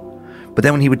talking. But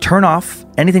then when he would turn off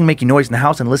anything making noise in the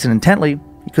house and listen intently,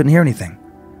 he couldn't hear anything.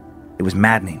 It was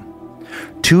maddening.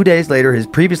 2 days later, his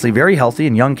previously very healthy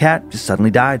and young cat just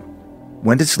suddenly died.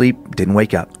 Went to sleep, didn't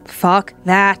wake up. Fuck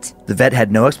that. The vet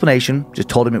had no explanation, just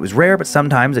told him it was rare, but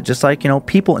sometimes it just like,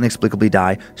 people inexplicably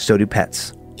die, so do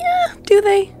pets. Yeah, do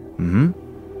they? Mm-hmm.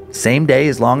 Same day,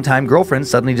 his longtime girlfriend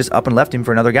suddenly just up and left him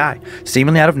for another guy,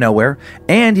 seemingly out of nowhere,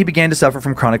 and he began to suffer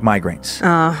from chronic migraines.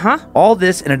 Uh-huh. All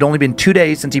this, and it had only been 2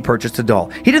 days since he purchased a doll.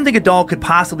 He didn't think a doll could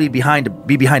possibly be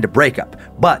behind a breakup,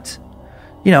 but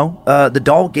the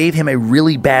doll gave him a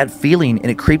really bad feeling, and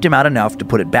it creeped him out enough to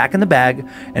put it back in the bag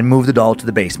and move the doll to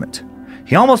the basement.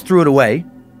 He almost threw it away,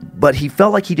 but he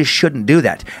felt like he just shouldn't do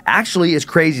that. Actually, as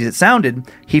crazy as it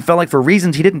sounded, he felt like for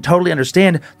reasons he didn't totally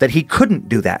understand that he couldn't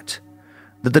do that.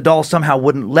 That the doll somehow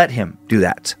wouldn't let him do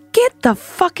that. Get the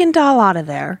fucking doll out of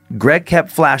there. Greg kept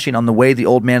flashing on the way the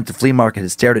old man at the flea market had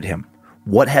stared at him.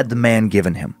 What had the man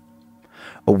given him?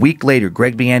 A week later,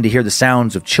 Greg began to hear the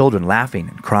sounds of children laughing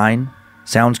and crying,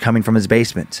 sounds coming from his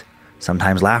basement,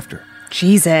 sometimes laughter.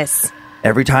 Jesus.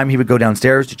 Every time he would go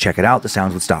downstairs to check it out, the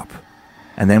sounds would stop.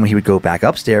 And then when he would go back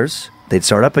upstairs, they'd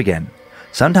start up again.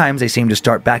 Sometimes they seemed to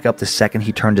start back up the second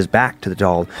he turned his back to the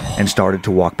doll and started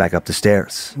to walk back up the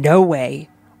stairs. No way.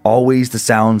 Always the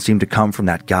sound seemed to come from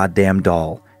that goddamn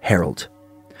doll, Harold.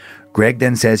 Greg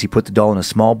then says he put the doll in a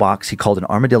small box he called an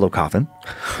armadillo coffin.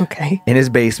 Okay. In his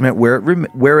basement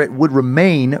where it would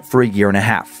remain for a year and a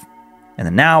half. And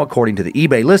then now, according to the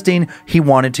eBay listing, he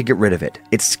wanted to get rid of it.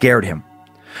 It scared him.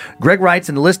 Greg writes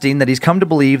in the listing that he's come to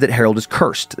believe that Harold is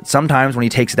cursed. That sometimes when he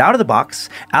takes it out of the box,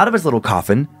 out of his little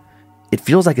coffin, it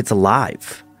feels like it's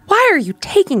alive. Why are you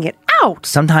taking it out?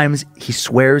 Sometimes he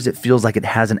swears it feels like it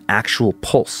has an actual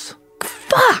pulse.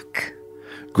 Fuck.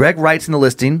 Greg writes in the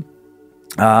listing,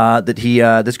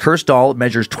 This cursed doll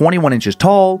measures 21 inches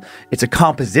tall. It's a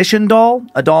composition doll,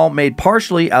 a doll made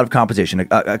partially out of composition,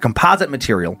 a composite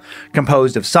material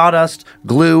composed of sawdust,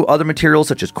 glue, other materials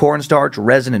such as cornstarch,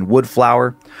 resin, and wood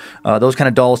flour. Those kind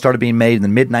of dolls started being made in the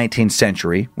mid-19th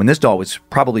century when this doll was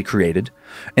probably created.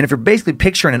 And if you're basically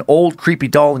picturing an old creepy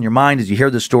doll in your mind as you hear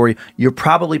this story, you're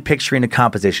probably picturing a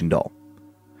composition doll.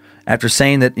 After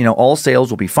saying that, all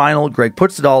sales will be final, Greg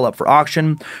puts the doll up for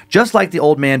auction. Just like the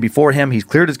old man before him, he's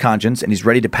cleared his conscience and he's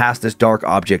ready to pass this dark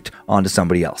object on to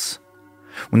somebody else.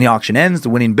 When the auction ends, the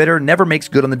winning bidder never makes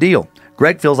good on the deal.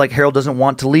 Greg feels like Harold doesn't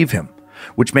want to leave him,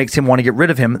 which makes him want to get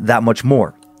rid of him that much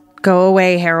more. Go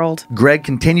away, Harold. Greg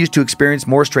continues to experience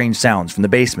more strange sounds from the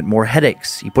basement, more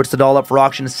headaches. He puts the doll up for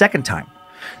auction a second time.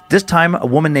 This time, a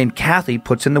woman named Kathy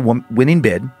puts in the winning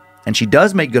bid, and she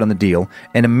does make good on the deal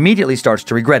and immediately starts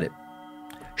to regret it.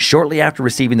 Shortly after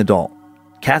receiving the doll,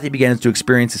 Kathy begins to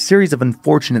experience a series of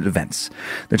unfortunate events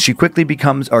that she quickly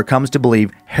comes to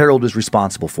believe Harold is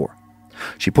responsible for.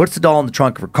 She puts the doll in the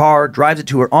trunk of her car, drives it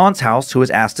to her aunt's house, who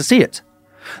is asked to see it.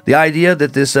 The idea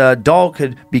that this doll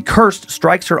could be cursed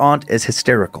strikes her aunt as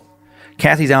hysterical.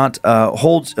 Kathy's aunt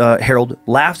holds Harold,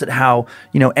 laughs at how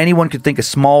anyone could think a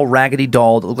small raggedy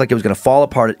doll that looked like it was going to fall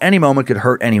apart at any moment could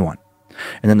hurt anyone.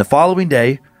 And then the following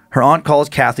day, her aunt calls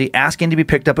Kathy asking to be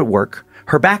picked up at work.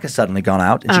 Her back has suddenly gone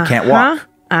out and she can't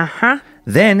walk.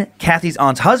 Then Kathy's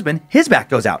aunt's husband, his back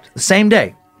goes out the same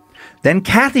day. Then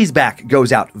Kathy's back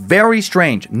goes out. Very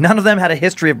strange. None of them had a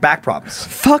history of back problems.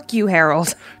 Fuck you,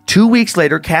 Harold. 2 weeks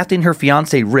later, Kathy and her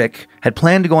fiancé, Rick, had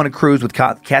planned to go on a cruise with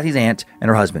Kathy's aunt and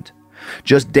her husband.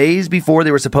 Just days before they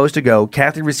were supposed to go,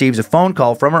 Kathy receives a phone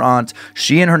call from her aunt.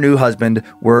 She and her new husband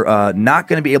were not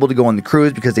going to be able to go on the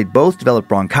cruise because they'd both developed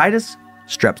bronchitis,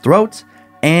 strep throat,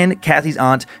 and Kathy's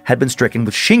aunt had been stricken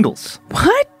with shingles.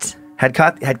 What? Had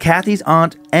Kathy's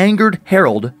aunt angered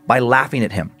Harold by laughing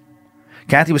at him.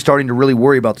 Kathy was starting to really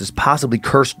worry about this possibly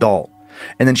cursed doll.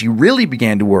 And then she really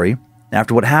began to worry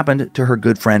after what happened to her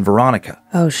good friend Veronica.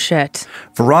 Oh, shit.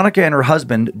 Veronica and her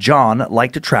husband, John,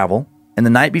 liked to travel. And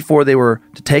the night before they were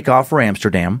to take off for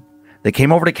Amsterdam, they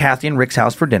came over to Kathy and Rick's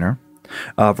house for dinner.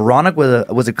 Veronica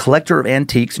was a collector of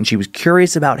antiques, and she was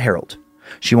curious about Harold.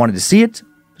 She wanted to see it.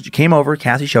 So she came over.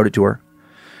 Kathy showed it to her.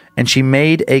 And she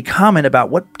made a comment about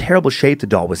what terrible shape the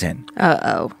doll was in.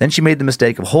 Uh-oh. Then she made the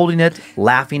mistake of holding it,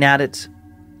 laughing at it.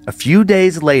 A few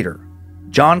days later,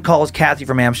 John calls Kathy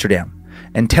from Amsterdam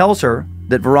and tells her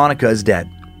that Veronica is dead.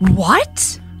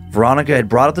 What? Veronica had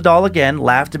brought up the doll again,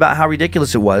 laughed about how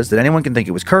ridiculous it was that anyone can think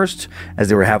it was cursed as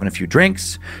they were having a few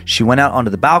drinks. She went out onto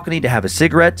the balcony to have a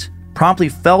cigarette, promptly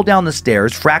fell down the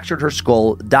stairs, fractured her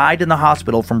skull, died in the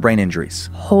hospital from brain injuries.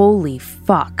 Holy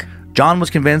fuck. John was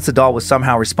convinced the doll was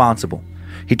somehow responsible.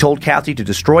 He told Kathy to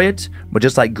destroy it, but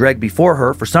just like Greg before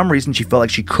her, for some reason she felt like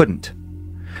she couldn't.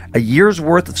 A year's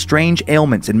worth of strange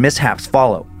ailments and mishaps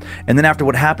follow. And then after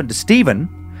what happened to Stephen,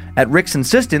 at Rick's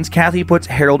insistence, Kathy puts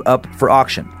Harold up for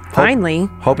auction. Finally.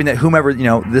 Hoping that whomever,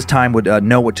 this time would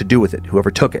know what to do with it,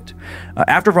 whoever took it.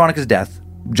 After Veronica's death,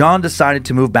 John decided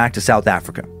to move back to South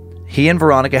Africa. He and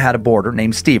Veronica had a boarder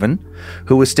named Stephen,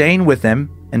 who was staying with them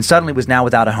and suddenly was now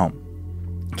without a home.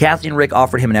 Kathy and Rick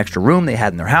offered him an extra room they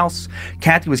had in their house.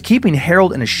 Kathy was keeping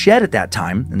Harold in a shed at that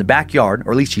time, in the backyard,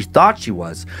 or at least she thought she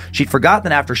was. She'd forgotten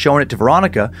that after showing it to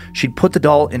Veronica, she'd put the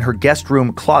doll in her guest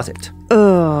room closet.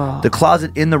 Ugh. The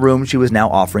closet in the room she was now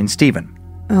offering Stephen.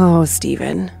 Oh,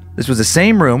 Stephen. This was the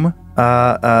same room.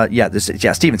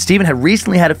 Stephen. Stephen had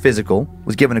recently had a physical,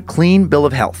 was given a clean bill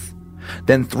of health.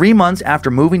 Then 3 months after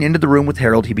moving into the room with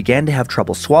Harold, he began to have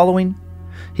trouble swallowing.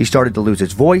 He started to lose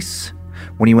his voice.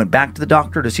 When he went back to the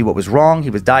doctor to see what was wrong, he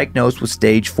was diagnosed with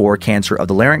stage 4 cancer of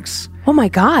the larynx. Oh my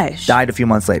gosh. Died a few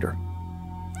months later.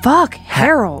 Fuck,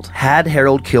 Harold. Had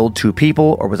Harold killed 2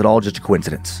 people, or was it all just a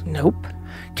coincidence? Nope.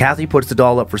 Kathy puts the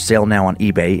doll up for sale now on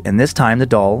eBay, and this time the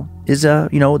doll is,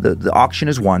 the auction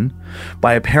is won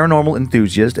by a paranormal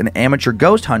enthusiast and amateur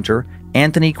ghost hunter,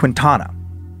 Anthony Quintana.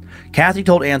 Kathy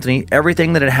told Anthony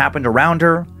everything that had happened around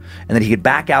her and that he could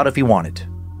back out if he wanted.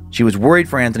 She was worried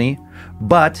for Anthony,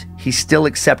 but he still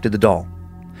accepted the doll.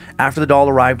 After the doll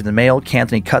arrived in the mail,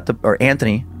 Anthony cut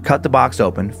the box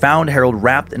open, found Harold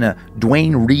wrapped in a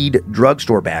Dwayne Reed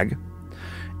drugstore bag.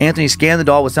 Anthony scanned the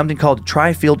doll with something called a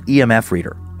tri-field EMF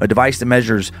reader, a device that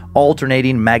measures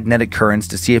alternating magnetic currents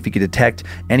to see if he could detect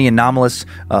any anomalous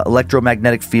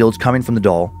electromagnetic fields coming from the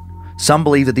doll. Some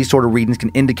believe that these sort of readings can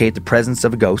indicate the presence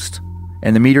of a ghost,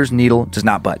 and the meter's needle does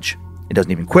not budge. It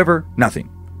doesn't even quiver, nothing.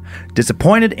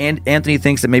 Disappointed, and Anthony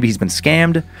thinks that maybe he's been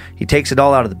scammed. He takes the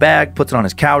doll out of the bag, puts it on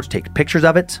his couch, takes pictures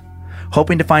of it.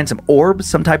 hoping to find some orbs,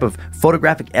 some type of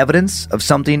photographic evidence of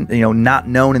something, not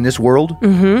known in this world.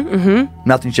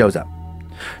 Nothing shows up.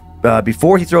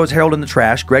 Before he throws Harold in the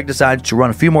trash, Greg decides to run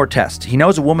a few more tests. He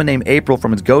knows a woman named April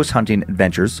from his ghost hunting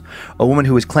adventures, a woman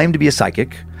who is claimed to be a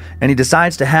psychic, and he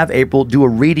decides to have April do a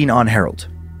reading on Harold.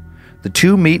 The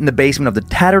two meet in the basement of the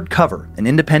Tattered Cover, an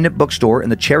independent bookstore in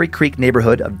the Cherry Creek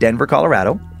neighborhood of Denver,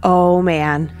 Colorado. Oh,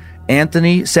 man.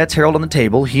 Anthony sets Harold on the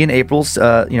table he and April,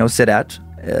 sit at.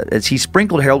 As he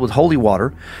sprinkled Harold with holy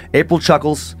water, April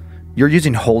chuckles, "You're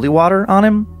using holy water on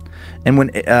him?"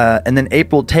 And then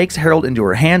April takes Harold into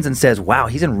her hands and says, "Wow,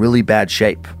 he's in really bad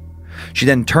shape." She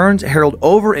then turns Harold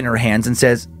over in her hands and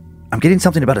says, "I'm getting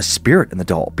something about a spirit in the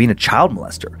doll, being a child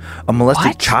molester, a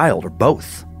molested child, or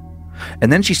both."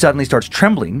 And then she suddenly starts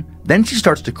trembling. Then she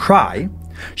starts to cry.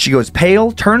 She goes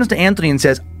pale, turns to Anthony and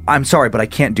says, "I'm sorry, but I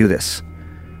can't do this."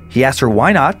 He asks her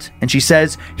why not, and she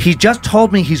says, "He just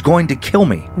told me he's going to kill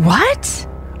me." What?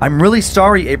 "I'm really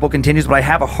sorry," April continues, "but I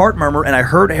have a heart murmur, and I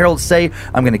heard Harold say,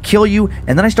 'I'm going to kill you,'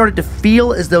 and then I started to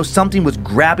feel as though something was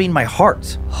grabbing my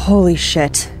heart." Holy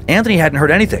shit. Anthony hadn't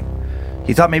heard anything.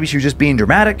 He thought maybe she was just being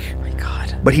dramatic. Oh my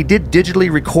God. But he did digitally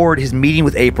record his meeting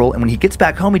with April, and when he gets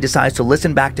back home, he decides to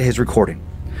listen back to his recording.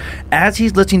 As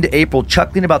he's listening to April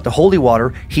chuckling about the holy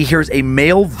water, he hears a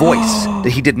male voice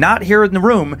that he did not hear in the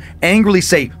room angrily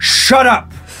say, "Shut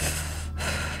up!"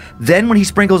 Then when he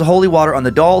sprinkles holy water on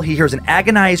the doll, he hears an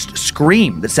agonized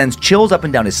scream that sends chills up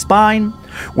and down his spine.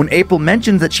 When April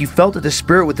mentions that she felt that the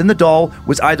spirit within the doll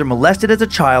was either molested as a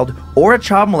child or a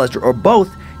child molester or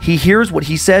both, he hears what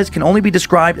he says can only be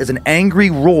described as an angry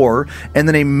roar, and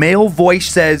then a male voice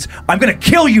says, "I'm gonna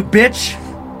kill you, bitch!"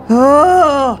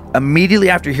 Immediately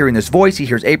after hearing this voice, he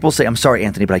hears April say, "I'm sorry,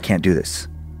 Anthony, but I can't do this."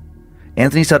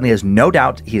 Anthony suddenly has no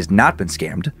doubt he has not been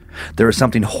scammed. There is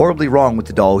something horribly wrong with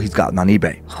the doll he's gotten on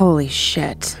eBay. Holy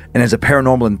shit. And as a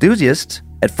paranormal enthusiast,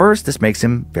 at first this makes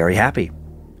him very happy.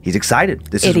 He's excited.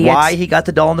 This is why he got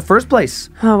the doll in the first place.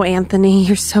 Oh, Anthony,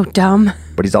 you're so dumb.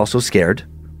 But he's also scared.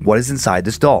 What is inside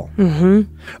this doll?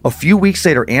 A few weeks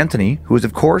later, Anthony, who is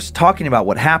of course talking about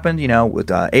what happened,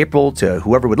 with April to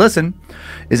whoever would listen,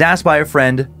 is asked by a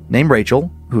friend named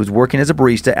Rachel, who's working as a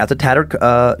barista at the Tattered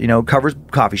Covers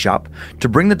coffee shop, to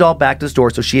bring the doll back to the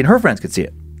store so she and her friends could see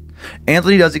it.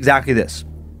 Anthony does exactly this.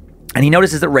 And he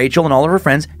notices that Rachel and all of her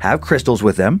friends have crystals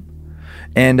with them.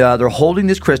 And they're holding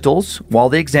these crystals while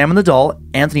they examine the doll.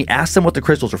 Anthony asks them what the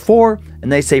crystals are for,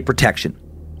 and they say protection.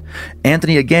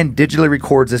 Anthony again digitally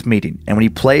records this meeting, and when he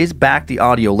plays back the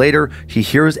audio later, he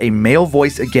hears a male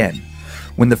voice again.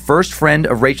 When the first friend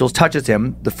of Rachel's touches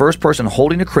him, the first person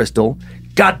holding a crystal,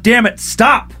 "God damn it,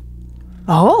 stop!"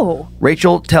 Oh.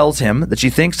 Rachel tells him that she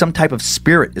thinks some type of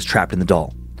spirit is trapped in the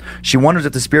doll. She wonders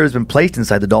if the spirit has been placed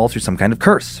inside the doll through some kind of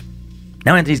curse.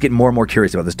 Now Anthony's getting more and more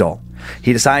curious about this doll.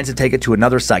 He decides to take it to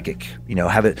another psychic,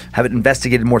 have it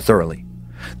investigated more thoroughly.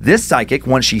 This psychic,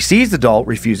 once she sees the doll,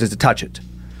 refuses to touch it.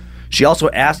 She also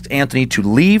asks Anthony to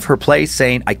leave her place,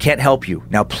 saying, "I can't help you.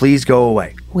 Now please go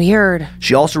away." Weird.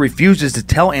 She also refuses to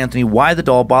tell Anthony why the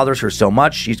doll bothers her so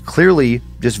much. She's clearly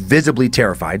just visibly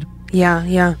terrified.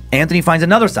 Yeah. Anthony finds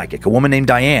another psychic, a woman named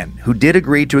Diane, who did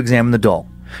agree to examine the doll.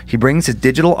 He brings his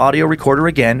digital audio recorder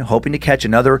again, hoping to catch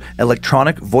another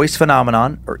electronic voice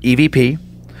phenomenon, or EVP.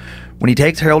 When he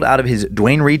takes Harold out of his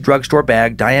Duane Reade drugstore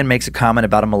bag, Diane makes a comment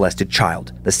about a molested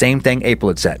child. The same thing April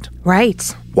had said.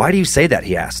 Right. "Why do you say that?"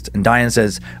 he asked. And Diane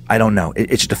says, "I don't know.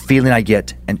 It's just a feeling I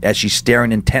get," and as she's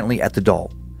staring intently at the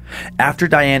doll. After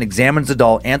Diane examines the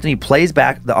doll, Anthony plays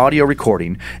back the audio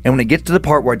recording, and when it gets to the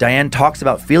part where Diane talks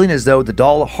about feeling as though the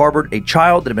doll harbored a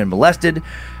child that had been molested,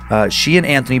 she and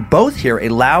Anthony both hear a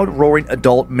loud, roaring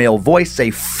adult male voice say,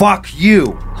 "Fuck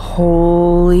you!"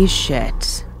 Holy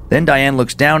shit. Then Diane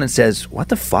looks down and says, "What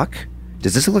the fuck?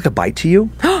 Does this look like a bite to you?"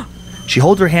 She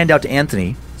holds her hand out to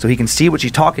Anthony so he can see what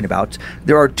she's talking about.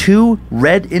 There are 2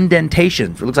 red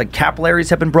indentations. It looks like capillaries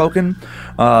have been broken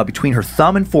between her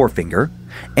thumb and forefinger.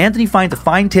 Anthony finds a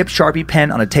fine-tipped Sharpie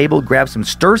pen on a table, grabs some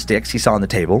stir sticks he saw on the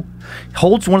table,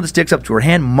 holds one of the sticks up to her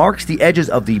hand, marks the edges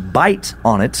of the bite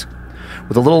on it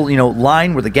with a little,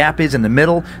 line where the gap is in the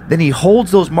middle. Then he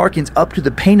holds those markings up to the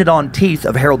painted-on teeth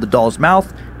of Harold the doll's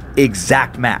mouth.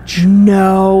 Exact match.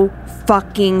 No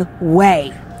fucking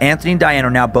way. Anthony and Diane are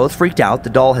now both freaked out. The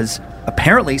doll has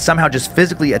apparently somehow just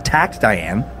physically attacked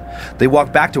Diane. They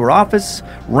walk back to her office,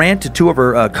 ran to 2 of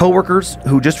her co-workers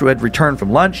who just had returned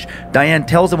from lunch. Diane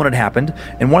tells them what had happened,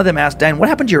 and one of them asks Diane, "What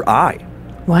happened to your eye?"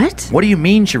 What? "What do you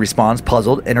mean?" she responds,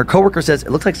 puzzled, and her coworker says,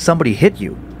 "It looks like somebody hit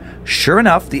you." Sure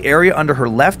enough, the area under her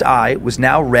left eye was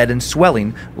now red and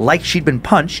swelling, like she'd been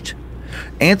punched.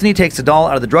 Anthony takes the doll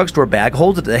out of the drugstore bag,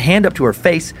 holds the hand up to her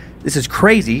face. This is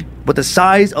crazy, but the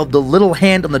size of the little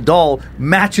hand on the doll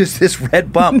matches this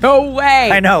red bump. No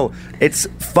way. I know. It's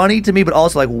funny to me, but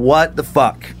also like, what the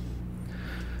fuck?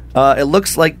 It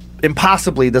looks like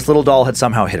impossibly this little doll had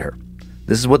somehow hit her.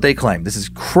 This is what they claim. This is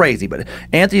crazy, but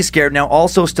Anthony's scared now,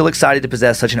 also still excited to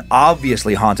possess such an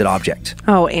obviously haunted object.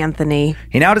 Oh, Anthony.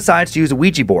 He now decides to use a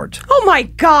Ouija board Oh my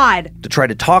God. to try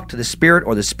to talk to the spirit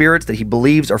or the spirits that he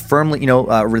believes are firmly,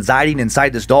 residing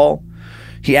inside this doll.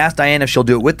 He asked Diane if she'll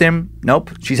do it with him.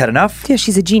 Nope, she's had enough. Yeah,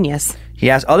 she's a genius. He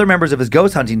asked other members of his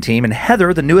ghost hunting team, and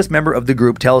Heather, the newest member of the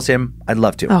group, tells him, I'd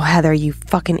love to. Oh, Heather, you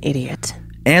fucking idiot.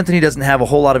 Anthony doesn't have a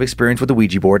whole lot of experience with the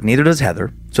Ouija board, neither does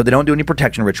Heather, so they don't do any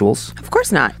protection rituals. Of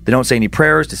course not. They don't say any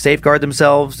prayers to safeguard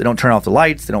themselves. They don't turn off the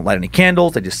lights. They don't light any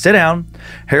candles. They just sit down.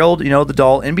 Harold, the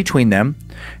doll in between them.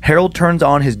 Harold turns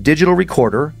on his digital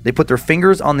recorder. They put their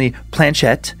fingers on the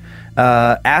planchette,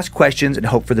 ask questions, and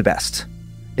hope for the best.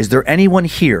 Is there anyone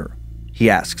here? He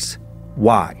asks.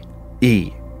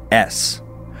 Y-E-S.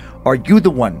 Are you the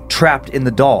one trapped in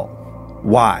the doll?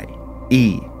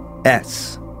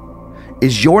 Y-E-S.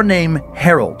 Is your name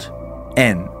Harold?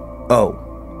 N-O.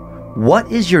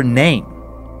 What is your name?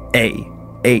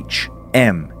 A-H-M-E-D.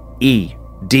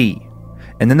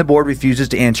 And then the board refuses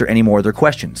to answer any more of their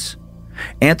questions.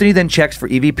 Anthony then checks for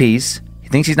EVPs. He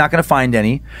thinks he's not going to find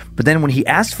any, but then when he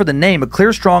asks for the name, a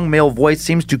clear, strong male voice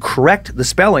seems to correct the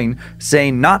spelling,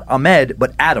 saying not Ahmed,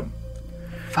 but Adam.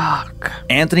 Fuck.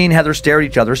 Anthony and Heather stare at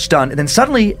each other, stunned, and then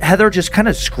suddenly Heather just kind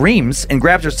of screams and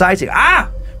grabs her side, saying, "Ah!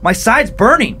 My side's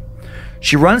burning!"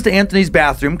 She runs to Anthony's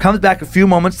bathroom, comes back a few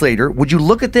moments later. Would you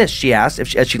look at this, she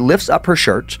asks, as she lifts up her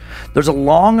shirt. There's a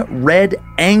long, red,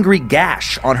 angry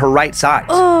gash on her right side.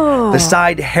 The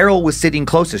side Harold was sitting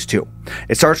closest to.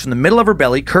 It starts from the middle of her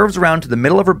belly, curves around to the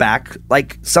middle of her back,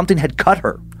 like something had cut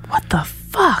her. What the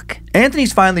fuck?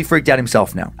 Anthony's finally freaked out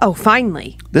himself now. Oh,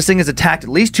 finally. This thing has attacked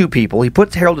at least 2 people. He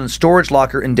puts Harold in a storage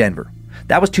locker in Denver.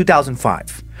 That was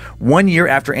 2005, 1 year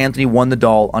after Anthony won the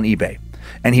doll on eBay.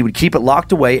 And he would keep it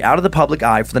locked away out of the public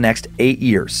eye for the next 8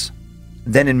 years.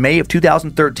 Then in May of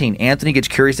 2013, Anthony gets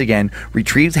curious again,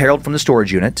 retrieves Harold from the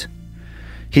storage unit.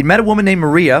 He'd met a woman named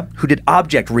Maria who did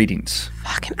object readings.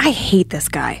 Fucking, I hate this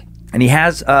guy. And he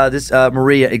has this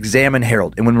Maria examine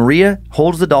Harold. And when Maria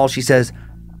holds the doll, she says,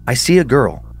 I see a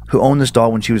girl who owned this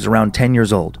doll when she was around 10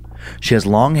 years old. She has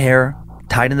long hair,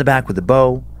 tied in the back with a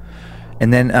bow.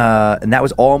 And then, and that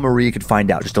was all Maria could find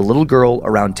out. Just a little girl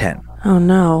around 10. Oh,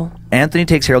 no. Anthony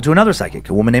takes Harold to another psychic,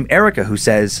 a woman named Erica, who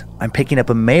says, I'm picking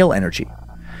up a male energy.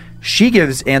 She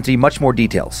gives Anthony much more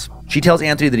details. She tells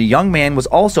Anthony that a young man was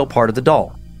also part of the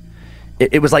doll.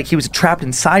 It was like he was trapped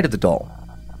inside of the doll.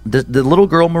 The little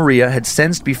girl Maria had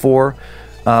sensed before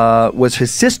was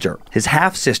his sister, his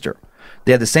half-sister.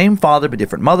 They had the same father but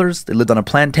different mothers. They lived on a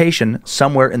plantation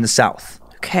somewhere in the South.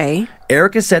 Okay.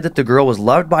 Erica said that the girl was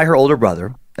loved by her older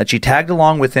brother, that she tagged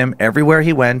along with him everywhere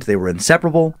he went. They were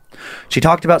inseparable. She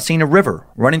talked about seeing a river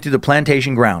running through the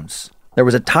plantation grounds. There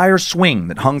was a tire swing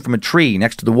that hung from a tree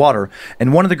next to the water,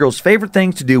 and one of the girl's favorite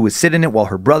things to do was sit in it while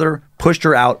her brother pushed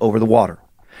her out over the water.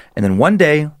 And then one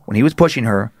day, when he was pushing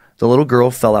her, the little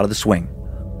girl fell out of the swing.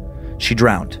 She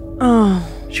drowned. Oh.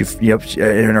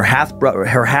 And her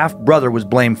half brother was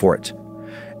blamed for it.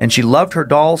 And she loved her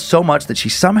doll so much that she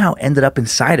somehow ended up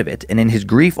inside of it. And in his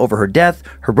grief over her death,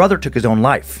 her brother took his own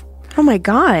life. Oh my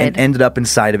God. And ended up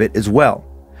inside of it as well.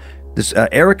 This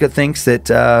Erica thinks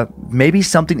that maybe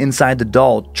something inside the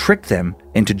doll tricked them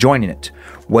into joining it.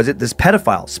 Was it this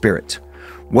pedophile spirit?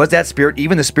 Was that spirit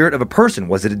even the spirit of a person?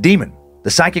 Was it a demon? The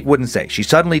psychic wouldn't say. She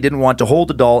suddenly didn't want to hold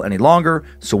the doll any longer,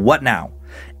 so what now?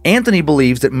 Anthony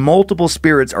believes that multiple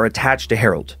spirits are attached to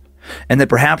Harold, and that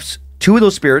perhaps 2 of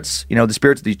those spirits, the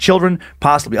spirits of these children,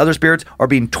 possibly other spirits, are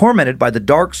being tormented by the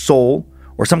dark soul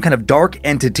or some kind of dark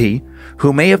entity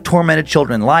who may have tormented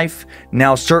children in life,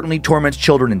 now certainly torments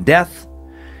children in death.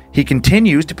 He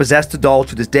continues to possess the doll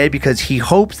to this day because he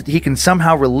hopes that he can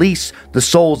somehow release the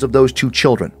souls of those 2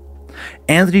 children.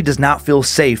 Anthony does not feel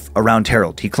safe around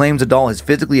Harold. He claims the doll has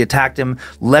physically attacked him,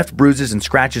 left bruises and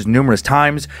scratches numerous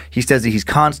times. He says that he's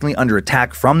constantly under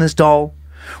attack from this doll.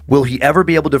 Will he ever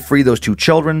be able to free those 2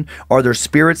 children? Are there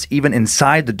spirits even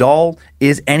inside the doll?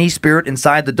 Is any spirit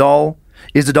inside the doll?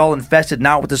 Is the doll infested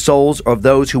not with the souls of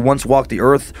those who once walked the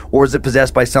earth, or is it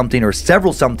possessed by something or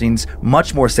several somethings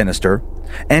much more sinister?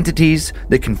 Entities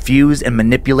that confuse and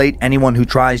manipulate anyone who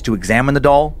tries to examine the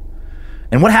doll?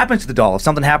 And what happens to the doll if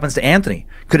something happens to Anthony?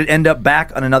 Could it end up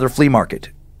back on another flea market?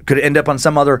 Could it end up on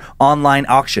some other online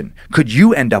auction? Could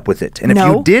you end up with it? And if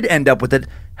you did end up with it,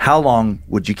 how long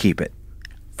would you keep it?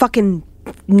 Fucking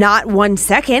not 1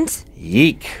 second.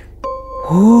 Yeek.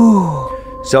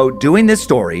 So doing this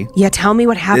story, Yeah, tell me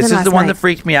what happened this is last the one night. that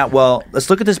freaked me out. Well, let's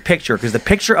look at this picture because the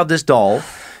picture of this doll,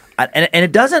 and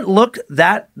it doesn't look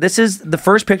that. This is the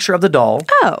first picture of the doll.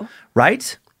 Oh.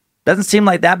 Right? Doesn't seem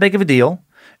like that big of a deal.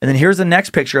 And then here's the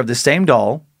next picture of the same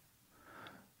doll.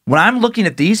 When I'm looking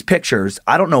at these pictures,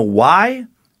 I don't know why,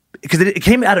 because it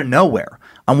came out of nowhere.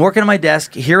 I'm working on my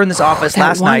desk here in this office That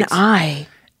last one night. eye.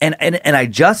 And I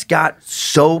just got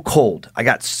so cold. I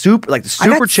got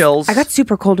super chills. I got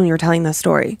super cold when you were telling this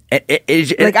story. I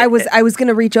I was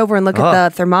gonna reach over and look at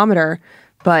the thermometer,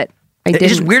 but I didn't. It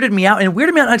just weirded me out, and it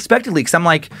weirded me out unexpectedly because I'm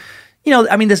like,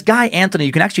 this guy Anthony,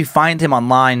 you can actually find him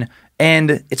online,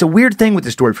 and it's a weird thing with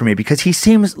this story for me because he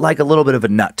seems like a little bit of a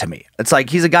nut to me. It's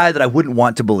like he's a guy that I wouldn't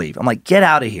want to believe. I'm like, get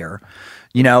out of here.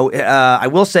 I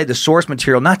will say the source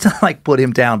material, not to like put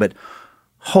him down, but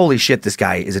holy shit, this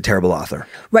guy is a terrible author.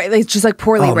 Right, it's just like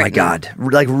poorly written. Oh my God.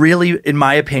 Like really, in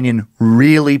my opinion,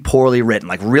 really poorly written.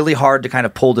 Like really hard to kind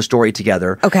of pull the story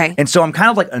together. Okay. And so I'm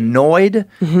kind of like annoyed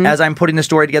as I'm putting the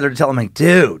story together to tell him like,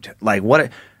 dude, like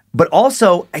what? But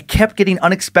also I kept getting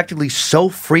unexpectedly so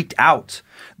freaked out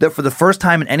that for the first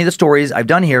time in any of the stories I've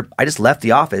done here, I just left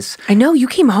the office. I know, you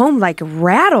came home like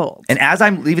rattled. And as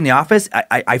I'm leaving the office,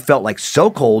 I felt like so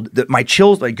cold that my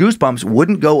chills, my goosebumps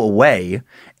wouldn't go away.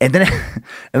 And then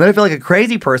I felt like a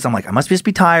crazy person. I'm like, I must just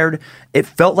be tired. It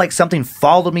felt like something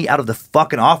followed me out of the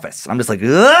fucking office. I'm just like,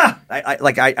 ugh!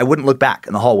 I wouldn't look back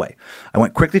in the hallway. I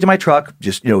went quickly to my truck,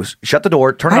 just, shut the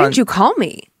door, turn it on. Why didn't you call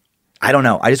me? I don't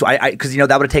know. Because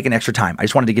that would have taken extra time. I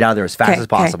just wanted to get out of there as fast as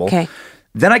possible. Okay.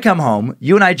 Then I come home.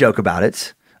 You and I joke about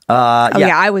it.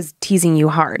 Yeah, I was teasing you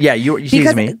hard. Yeah, you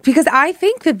teased me. Because I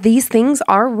think that these things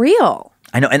are real.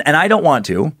 I know, and I don't want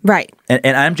to. Right. And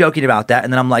I'm joking about that.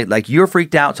 And then I'm like you're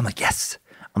freaked out. So I'm like, yes.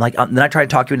 I'm like, then I try to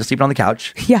talk you into sleeping on the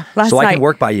couch. Yeah, last so I night. can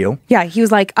work by you. Yeah, he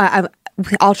was like,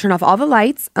 I'll turn off all the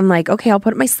lights. I'm like, okay, I'll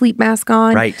put my sleep mask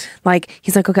on. Right. Like,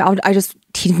 he's like, okay,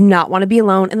 he did not want to be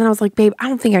alone. And then I was like, babe, I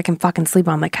don't think I can fucking sleep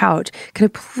on the couch. Can I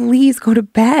please go to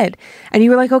bed? And you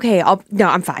were like, okay,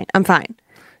 I'm fine.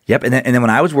 Yep. And then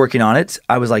when I was working on it,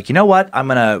 I was like, you know what? I'm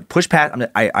going to push past.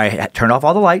 I turned off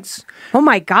all the lights. Oh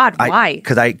my God, why?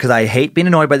 Because I hate being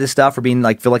annoyed by this stuff or being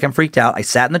like, feel like I'm freaked out. I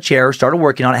sat in the chair, started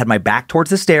working on it, had my back towards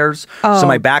the stairs. So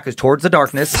my back is towards the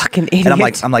darkness. Fucking idiot.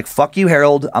 And I'm like, fuck you,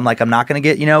 Harold. I'm like, I'm not going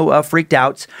to get, freaked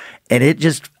out. And it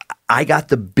just, I got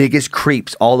the biggest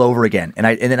creeps all over again. And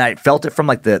then I felt it from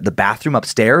like the bathroom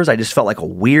upstairs. I just felt like a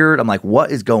weird, I'm like,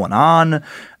 what is going on?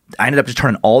 I ended up just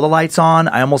turning all the lights on.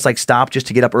 I almost like stopped just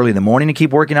to get up early in the morning to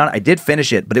keep working on it. I did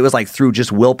finish it, but it was like through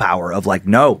just willpower of like,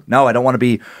 no, I don't want to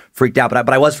be freaked out. But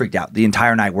I was freaked out the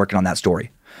entire night working on that story.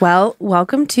 Well,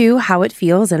 welcome to how it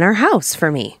feels in our house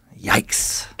for me.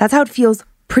 Yikes. That's how it feels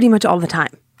pretty much all the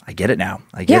time. I get it now.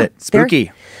 I get it. there- Spooky.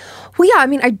 Well, yeah, I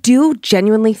mean, I do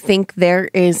genuinely think there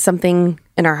is something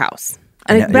in our house.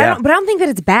 Yeah, But I don't think that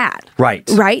it's bad. Right.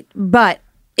 Right? But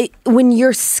when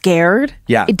you're scared,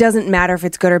 Yeah. it doesn't matter if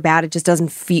it's good or bad. It just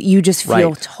doesn't feel, you just feel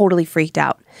Right. totally freaked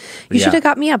out. You Yeah. should have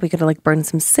got me up. We could have like burned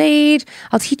some sage.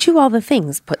 I'll teach you all the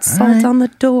things. Put salt on the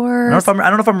door. I don't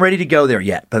know if I'm ready to go there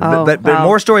yet, but wow.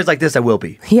 more stories like this I will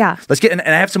be. Yeah. Let's get and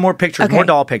I have some more pictures, Okay. more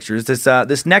doll pictures.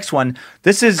 This next one,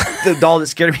 this is the doll that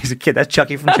scared me as a kid. That's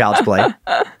Chucky from Child's Play.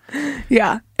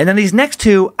 Yeah. And then these next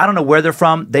two, I don't know where they're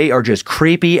from. They are just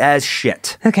creepy as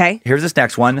shit. Okay. Here's this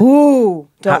next one. Ooh,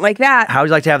 don't like that. How would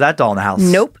you like to have that doll in the house?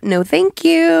 Nope. No, thank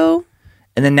you.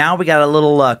 And then now we got a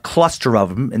little cluster of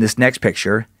them in this next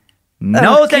picture.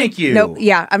 No, Okay. thank you. Nope.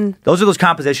 Yeah. Those are those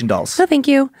composition dolls. No, thank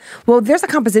you. Well, there's a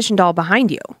composition doll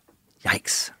behind you.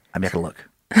 Yikes. I'm not going to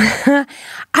look.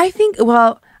 I think,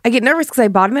 I get nervous because I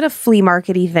bought him at a flea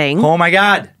market-y thing. Oh, my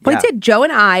God. Well, Yeah. I did. Joe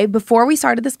and I, before we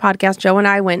started this podcast, Joe and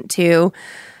I went to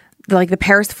the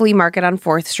Paris flea market on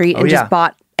 4th Street and yeah. just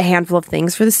bought a handful of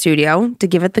things for the studio to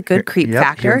give it the good creep Yep,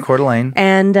 factor. here in Coeur d'Alene.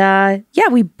 And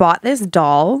we bought this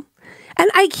doll. And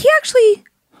he actually,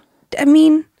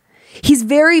 he's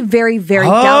very, very, very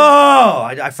delicate. Oh,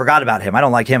 I forgot about him. I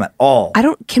don't like him at all.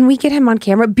 Can we get him on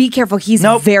camera? Be careful. He's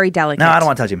Nope. very delicate. No, I don't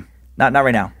want to touch him. Not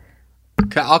right now.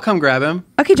 Okay, I'll come grab him.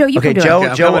 Okay, Joe, you Okay, can do Joe,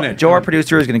 it. Okay, I'm coming in. Joe, our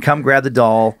producer, is going to come grab the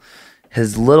doll.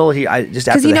 His little, just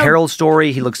after the Harold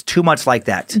story, he looks too much like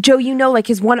that. Joe,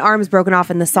 his one arm is broken off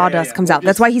and the sawdust comes out.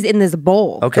 That's why he's in this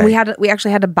bowl. Okay. And we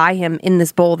actually had to buy him in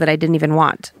this bowl that I didn't even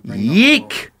want.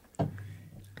 Yeek.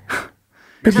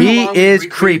 Remember He how long we is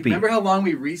creepy. Remember how long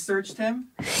we researched him?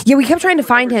 Yeah, we kept trying to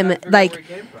find him,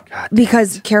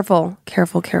 because careful,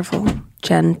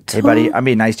 gentle. Hey, buddy, I'm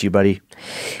being nice to you, buddy.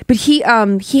 But he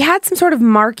had some sort of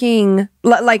marking,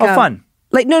 fun.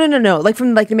 Like no, like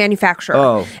from like the manufacturer.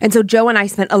 Oh. And so Joe and I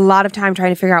spent a lot of time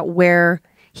trying to figure out where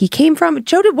he came from.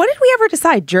 Joe, what did we ever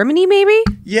decide? Germany, maybe?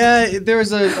 Yeah, there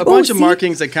was a bunch of see?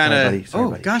 markings that kind Sorry, buddy. of. Sorry,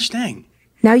 Oh, buddy. gosh dang.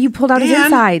 Now you pulled out his Dan?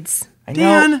 insides.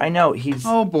 Dan? I know. He's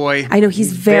Oh, boy. I know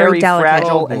he's very delicate.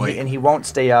 fragile, Oh, boy. and he won't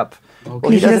stay up.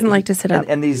 Well, He doesn't like to sit up.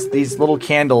 And these little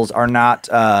candles are not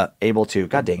able to.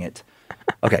 God dang it.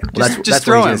 Okay, well, Just that's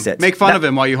throw where he's him. gonna sit. Make fun That- of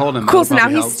him while you hold him. Cool. That'll So now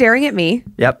probably he's help. staring at me.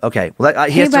 Yep. Okay. Well,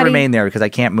 he Hey, has to buddy. remain there because I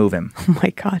can't move him. Oh my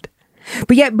God.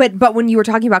 But yeah, but when you were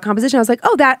talking about composition, I was like,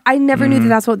 oh, that I never knew that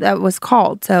that's what that was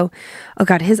called. So, oh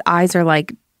God, his eyes are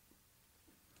like,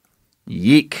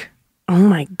 Yeek. oh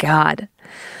my God,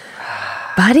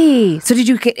 buddy. So did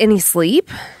you get any sleep?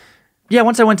 Yeah.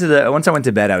 Once I went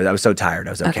to bed, I was so tired.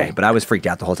 I was okay, Okay. but I was freaked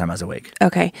out the whole time I was awake.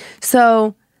 Okay,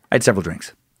 so I had several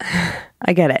drinks.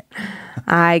 I get it.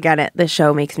 I get it. This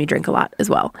show makes me drink a lot as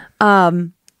well.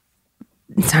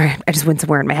 Sorry, I just went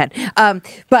somewhere in my head.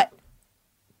 But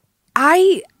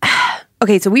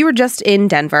okay, so we were just in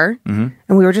Denver and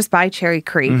we were just by Cherry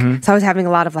Creek. So I was having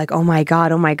a lot of like, oh my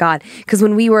God. Because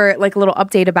when we were like a little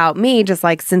update about me, just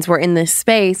like since we're in this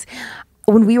space,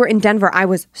 when we were in Denver, I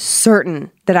was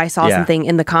certain that I saw Yeah. something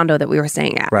in the condo that we were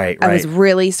staying at. Right, I was right.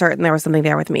 really certain there was something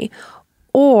there with me.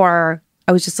 Or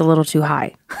I was just a little too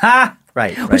high. Ha!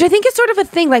 Right. Which I think is sort of a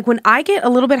thing. Like when I get a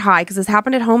little bit high, because this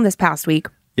happened at home this past week,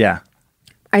 Yeah.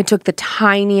 I took the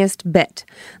tiniest bit,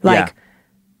 like Yeah.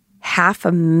 half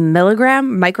a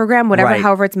milligram, microgram, whatever, Right.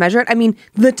 however it's measured. I mean,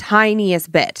 the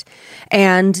tiniest bit.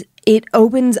 And it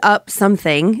opens up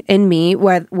something in me,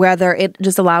 whether it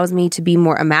just allows me to be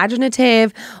more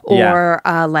imaginative or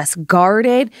less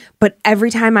guarded. But every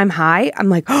time I'm high, I'm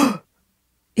like, oh,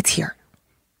 it's here.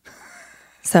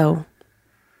 So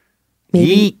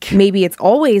Yeek. maybe it's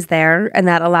always there and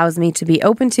that allows me to be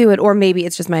open to it, or maybe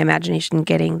it's just my imagination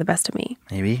getting the best of me.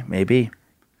 Maybe.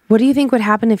 What do you think would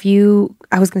happen if you,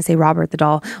 I was going to say Robert the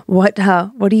doll. What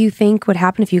do you think would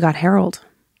happen if you got Harold?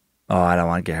 Oh, I don't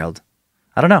want to get held.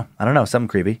 I don't know. Something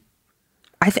creepy.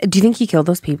 Do you think he killed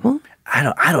those people? I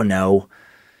don't know.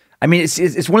 I mean,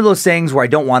 it's one of those things where I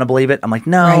don't want to believe it. I'm like,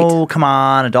 no, Right. come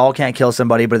on, a doll can't kill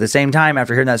somebody. But at the same time,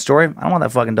 after hearing that story, I don't want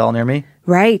that fucking doll near me.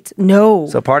 Right. No.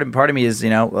 So part of me is, a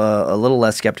little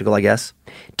less skeptical, I guess.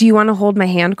 Do you want to hold my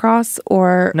hand cross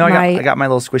or No, my I got my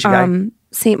little squishy guy.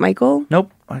 St. Michael?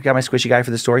 Nope, I got my squishy guy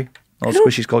for the story. Little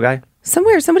squishy skull guy.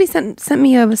 Somewhere somebody sent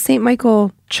me a St.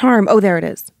 Michael charm. Oh, there it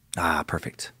is. Ah,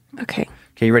 perfect. Okay.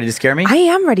 Okay, you ready to scare me? I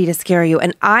am ready to scare you,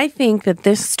 and I think that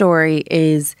this story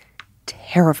is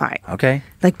terrifying. Okay,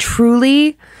 Like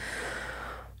truly,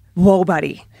 whoa,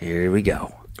 buddy. here we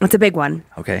go. It's a big one.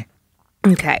 Okay.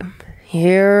 Okay,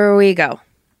 here we go.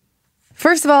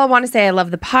 First of all, I want to say I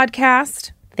love the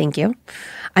podcast. Thank you.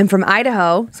 I'm from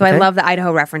Idaho, so I Okay. love the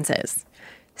Idaho references.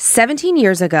 17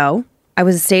 years ago, I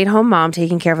was a stay-at-home mom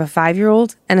taking care of a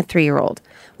 5-year-old and a 3-year-old.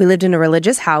 We lived in a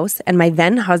religious house, and my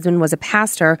then husband was a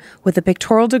pastor with a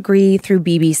pictorial degree through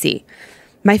BBC.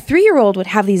 My 3-year-old would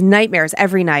have these nightmares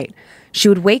every night. She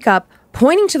would wake up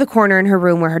pointing to the corner in her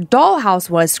room where her dollhouse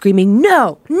was, screaming,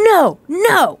 "No, no,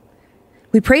 no!"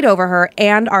 We prayed over her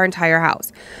and our entire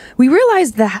house. We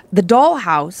realized that the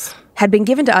dollhouse had been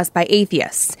given to us by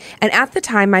atheists. And at the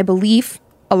time, my belief,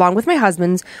 along with my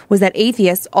husband's, was that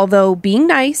atheists, although being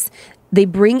nice, they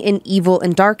bring in evil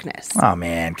and darkness. Oh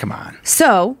man, come on.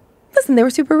 So, listen, they were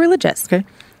super religious. Okay.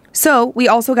 So, we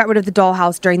also got rid of the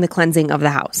dollhouse during the cleansing of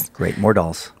the house. Great, more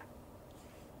dolls.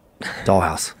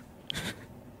 Dollhouse.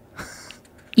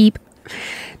 Eep.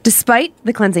 Despite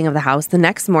the cleansing of the house, the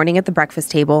next morning at the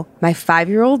breakfast table, my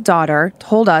 5-year-old daughter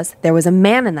told us there was a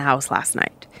man in the house last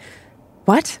night.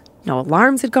 What? No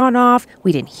alarms had gone off.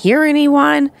 We didn't hear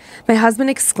anyone. My husband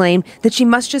exclaimed that she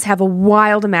must just have a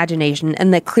wild imagination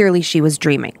and that clearly she was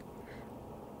dreaming.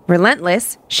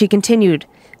 Relentless, she continued,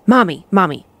 Mommy,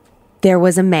 there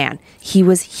was a man. He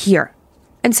was here.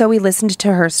 And so we listened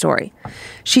to her story.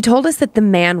 She told us that the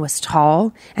man was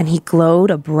tall and he glowed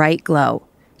a bright glow.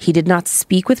 He did not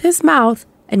speak with his mouth,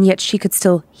 and yet she could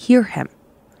still hear him.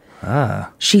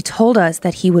 She told us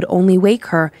that he would only wake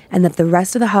her and that the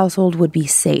rest of the household would be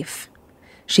safe.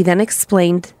 She then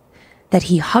explained that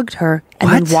he hugged her and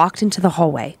What? then walked into the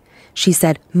hallway. She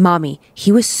said, Mommy,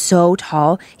 he was so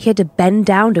tall, he had to bend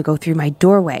down to go through my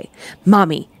doorway.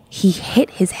 Mommy, he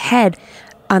hit his head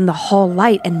on the hall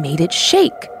light and made it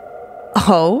shake.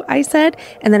 Oh, I said,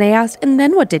 and then I asked, and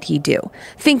then what did he do?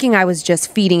 Thinking I was just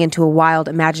feeding into a wild,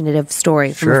 imaginative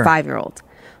story from Sure. a 5-year-old.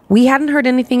 We hadn't heard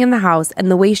anything in the house,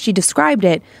 and the way she described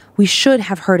it, we should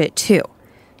have heard it too.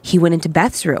 He went into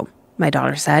Beth's room, my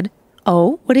daughter said.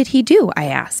 Oh, what did he do? I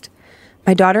asked.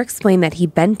 My daughter explained that he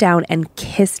bent down and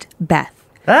kissed Beth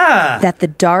that the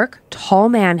dark, tall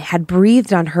man had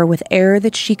breathed on her with air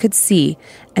that she could see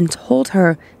and told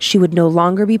her she would no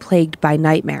longer be plagued by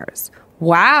nightmares.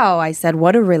 Wow, I said,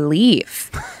 what a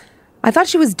relief. I thought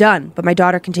she was done, but my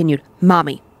daughter continued,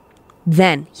 Mommy.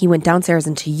 Then he went downstairs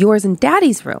into yours and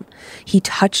Daddy's room. He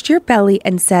touched your belly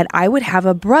and said I would have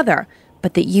a brother,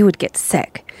 but that you would get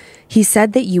sick. He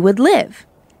said that you would live.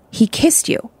 He kissed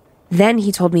you. Then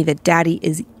he told me that Daddy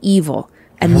is evil.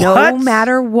 And no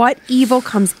matter what evil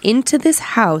comes into this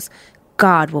house,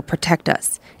 God will protect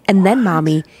us. And then,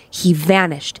 Mommy, he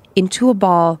vanished into a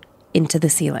ball into the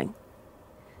ceiling.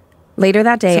 Later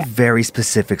that day... It's a very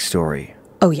specific story.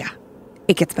 Oh, yeah.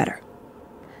 It gets better.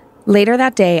 Later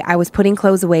that day, I was putting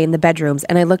clothes away in the bedrooms,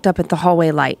 and I looked up at the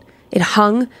hallway light. It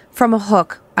hung from a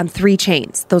hook on 3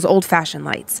 chains, those old-fashioned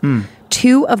lights.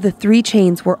 2 of the 3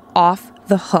 chains were off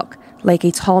the hook, like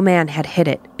a tall man had hit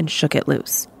it and shook it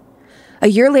loose. A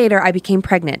year later, I became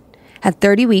pregnant. At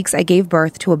 30 weeks, I gave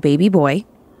birth to a baby boy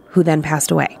who then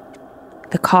passed away.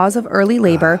 The cause of early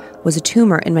labor was a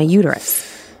tumor in my uterus.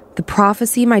 The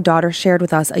prophecy my daughter shared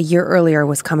with us a year earlier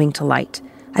was coming to light.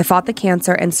 I fought the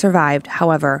cancer and survived,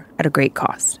 however, at a great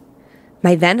cost.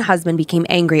 My then husband became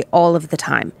angry all of the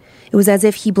time. It was as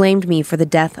if he blamed me for the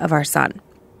death of our son.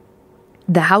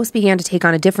 The house began to take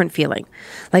on a different feeling,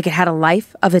 like it had a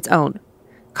life of its own.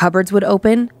 Cupboards would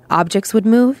open, objects would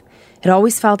move. It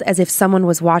always felt as if someone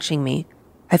was watching me.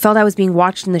 I felt I was being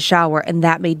watched in the shower, and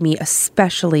that made me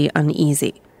especially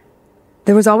uneasy.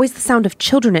 There was always the sound of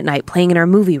children at night playing in our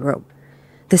movie room,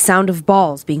 the sound of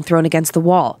balls being thrown against the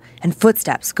wall, and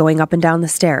footsteps going up and down the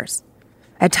stairs.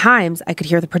 At times, I could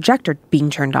hear the projector being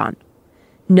turned on.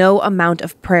 No amount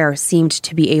of prayer seemed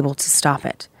to be able to stop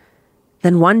it.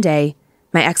 Then one day,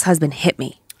 my ex-husband hit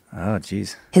me. Oh,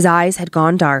 jeez. His eyes had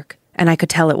gone dark, and I could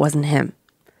tell it wasn't him.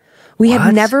 We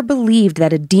had never believed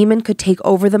that a demon could take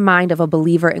over the mind of a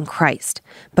believer in Christ,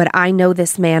 but I know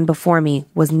this man before me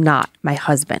was not my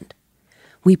husband.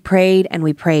 We prayed and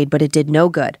we prayed, but it did no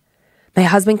good. My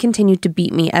husband continued to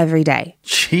beat me every day.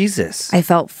 Jesus. I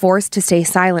felt forced to stay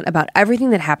silent about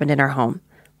everything that happened in our home.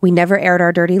 We never aired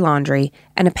our dirty laundry,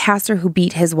 and a pastor who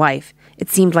beat his wife, it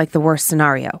seemed like the worst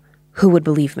scenario. Who would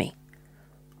believe me?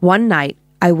 One night,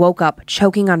 I woke up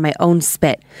choking on my own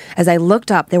spit. As I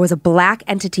looked up, there was a black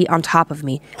entity on top of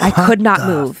me. I could not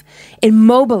move.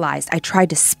 Immobilized, I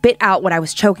tried to spit out what I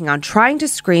was choking on, trying to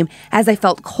scream as I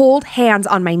felt cold hands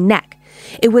on my neck.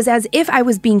 It was as if I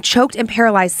was being choked and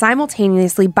paralyzed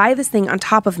simultaneously by this thing on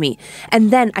top of me.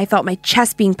 And then I felt my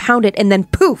chest being pounded, and then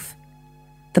poof!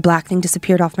 The black thing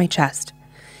disappeared off my chest.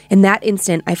 In that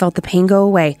instant, I felt the pain go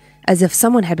away, as if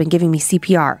someone had been giving me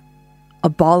CPR. A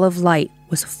ball of light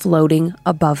was floating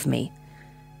above me.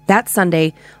 That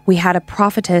Sunday, we had a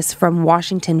prophetess from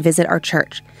Washington visit our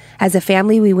church. As a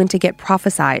family, we went to get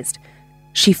prophesized.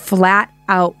 She flat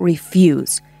out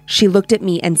refused. She looked at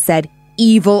me and said,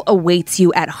 "Evil awaits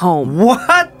you at home."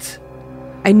 What?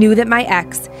 I knew that my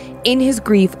ex, in his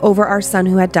grief over our son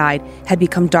who had died, had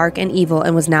become dark and evil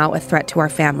and was now a threat to our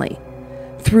family.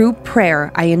 Through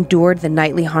prayer, I endured the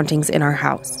nightly hauntings in our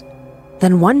house.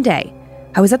 Then one day,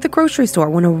 I was at the grocery store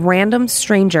when a random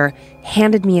stranger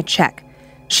handed me a check.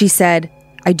 She said,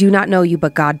 "I do not know you,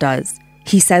 but God does.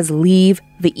 He says, leave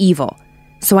the evil.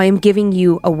 So I am giving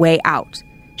you a way out."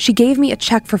 She gave me a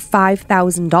check for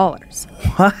 $5,000.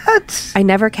 What? I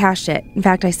never cashed it. In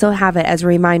fact, I still have it as a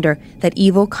reminder that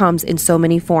evil comes in so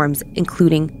many forms,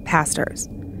 including pastors.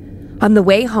 On the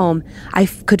way home, I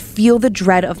could feel the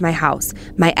dread of my house,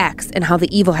 my ex, and how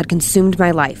the evil had consumed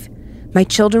my life. My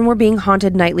children were being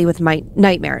haunted nightly with my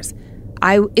nightmares.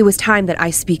 It was time that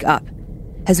I speak up.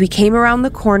 As we came around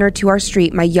the corner to our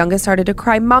street, my youngest started to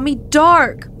cry, "Mommy,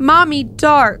 dark! Mommy,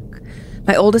 dark!"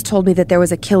 My oldest told me that there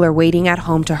was a killer waiting at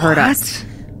home to hurt us.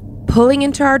 Pulling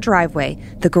into our driveway,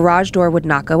 the garage door would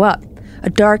not go up. A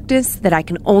darkness that I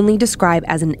can only describe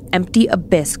as an empty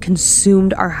abyss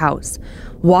consumed our house.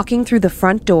 Walking through the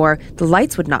front door, the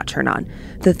lights would not turn on.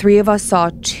 The 3 of us saw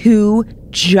 2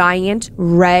 giant,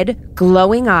 red,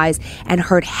 glowing eyes and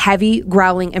heard heavy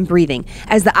growling and breathing.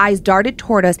 As the eyes darted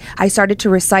toward us, I started to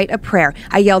recite a prayer.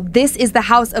 I yelled, "This is the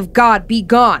house of God, be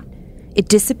gone!" It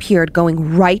disappeared,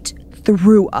 going right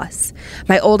through us.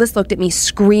 My oldest looked at me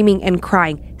screaming and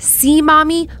crying, "See,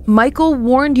 Mommy, Michael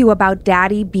warned you about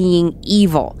Daddy being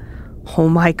evil." Oh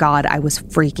my God, I was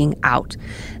freaking out.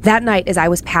 That night, as I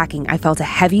was packing, I felt a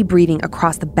heavy breathing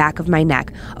across the back of my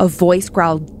neck. A voice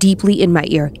growled deeply in my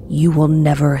ear, "You will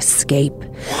never escape."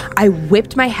 I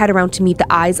whipped my head around to meet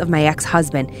the eyes of my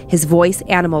ex-husband, his voice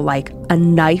animal-like, a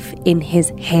knife in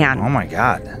his hand. Oh my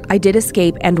God. I did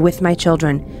escape and with my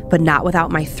children, but not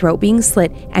without my throat being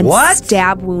slit and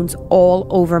stab wounds all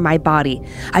over my body.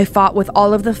 I fought with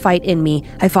all of the fight in me.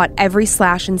 I fought every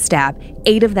slash and stab,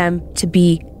 8 of them to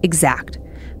be exact.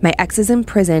 My ex is in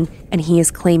prison and he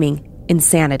is claiming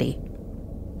insanity.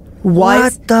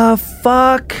 What the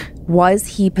fuck? Was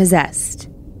he possessed?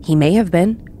 He may have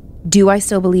been. Do I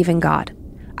still believe in God?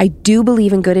 I do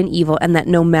believe in good and evil and that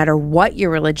no matter what your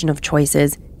religion of choice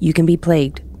is, you can be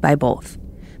plagued by both.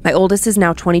 My oldest is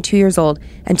now 22 years old,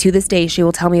 and to this day she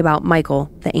will tell me about Michael,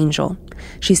 the angel.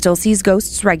 She still sees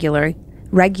ghosts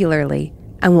regularly,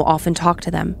 and will often talk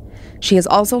to them. She has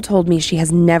also told me she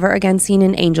has never again seen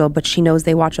an angel, but she knows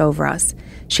they watch over us.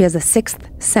 She has a 6th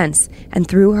sense, and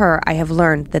through her I have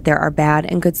learned that there are bad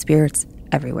and good spirits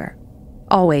everywhere.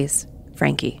 Always,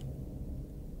 Frankie.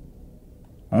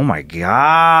 Oh my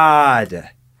God.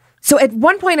 So at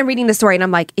one point I'm reading the story and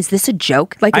I'm like, is this a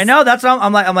joke? Like, I know, that's what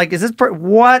I'm like, is this,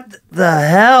 what the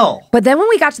hell? But then when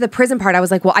we got to the prison part, I was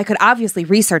like, well, I could obviously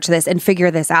research this and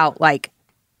figure this out. Like,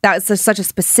 that was such a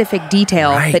specific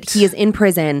detail that he is in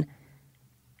prison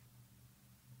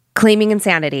claiming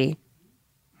insanity.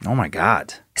 Oh my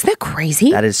God. Isn't that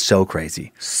crazy? That is so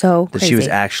crazy. So crazy. That she was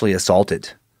actually assaulted.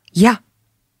 Yeah.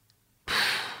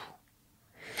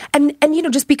 And you know,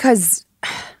 just because,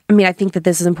 I mean, I think that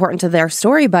this is important to their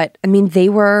story, but I mean, they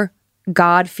were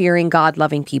God-fearing,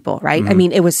 God-loving people, right? I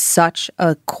mean, it was such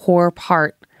a core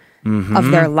part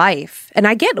of their life. And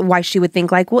I get why she would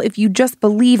think like, well, if you just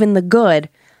believe in the good,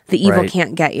 the evil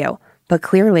can't get you. But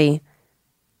clearly,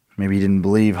 maybe you didn't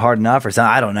believe hard enough or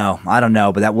something. I don't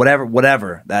know. But that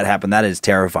whatever that happened, that is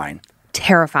terrifying.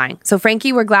 Terrifying. So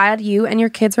Frankie, we're glad you and your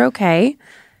kids are okay.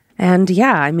 And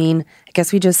yeah, I mean, I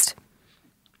guess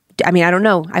I don't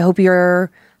know. I hope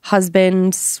your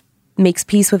husband makes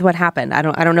peace with what happened. I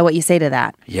don't know what you say to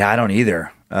that. Yeah, I don't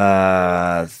either.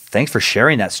 Thanks for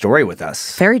sharing that story with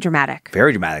us. Very dramatic.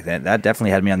 Very dramatic. That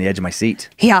definitely had me on the edge of my seat.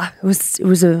 Yeah, it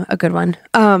was a good one.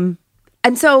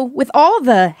 And so with all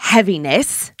the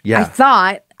heaviness, I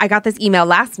thought I got this email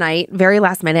last night, very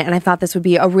last minute, and I thought this would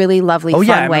be a really lovely, fun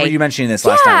way. I remember you mentioning this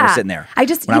last night. We were sitting there. I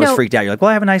just, when I was freaked out, you're like, well,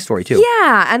 I have a nice story too.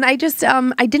 Yeah, and I just,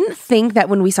 I didn't think that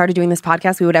when we started doing this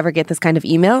podcast, we would ever get this kind of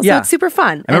email. So it's super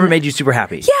fun. I remember it made you super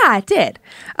happy. Yeah, it did.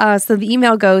 So the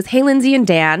email goes, "Hey, Lindsay and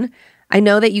Dan, I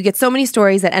know that you get so many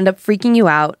stories that end up freaking you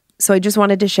out. So I just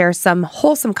wanted to share some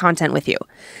wholesome content with you.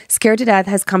 Scared to Death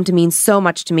has come to mean so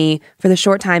much to me for the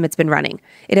short time it's been running.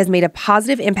 It has made a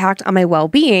positive impact on my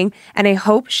well-being, and I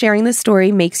hope sharing this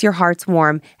story makes your hearts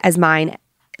warm as mine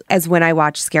as when I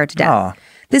watched Scared to Death." Aww.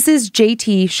 This is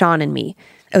JT, Sean, and me.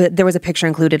 There was a picture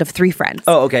included of 3 friends.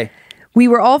 Oh, okay. We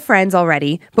were all friends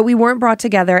already, but we weren't brought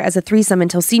together as a threesome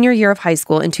until senior year of high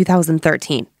school in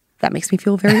 2013. That makes me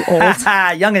feel very old.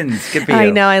 Youngins, good for you. I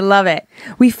know, I love it.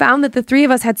 We found that the 3 of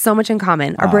us had so much in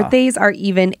common. Our birthdays are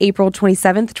even April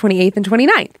 27th, 28th, and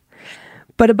 29th.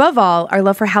 But above all, our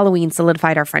love for Halloween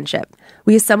solidified our friendship.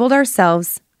 We assembled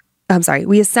ourselves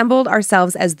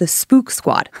as the Spook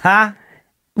Squad. Huh?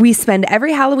 We spend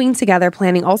every Halloween together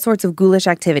planning all sorts of ghoulish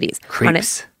activities.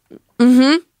 Creeps.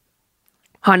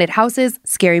 Haunted houses,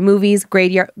 scary movies,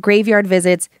 graveyard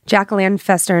visits,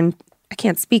 jack-o'-lantern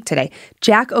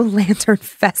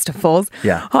festivals,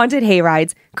 haunted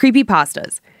hayrides,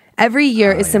 creepypastas. Every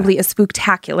year is simply a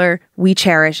spooktacular we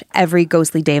cherish every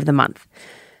ghostly day of the month.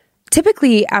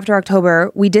 Typically, after October,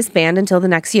 we disband until the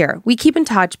next year. We keep in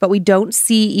touch, but we don't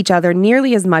see each other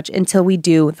nearly as much until we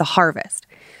do the harvest.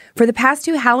 For the past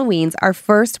 2 Halloweens, our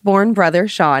firstborn brother,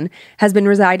 Sean, has been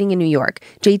residing in New York.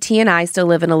 JT and I still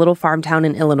live in a little farm town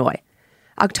in Illinois.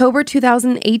 October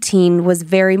 2018 was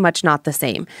very much not the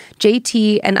same.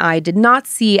 JT and I did not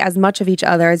see as much of each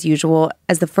other as usual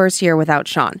as the first year without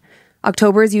Sean.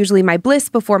 October is usually my bliss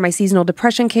before my seasonal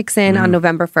depression kicks in on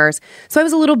November 1st, so I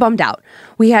was a little bummed out.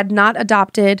 We had not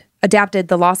adapted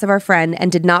the loss of our friend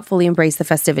and did not fully embrace the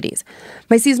festivities.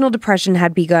 My seasonal depression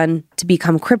had begun to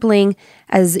become crippling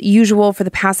as usual for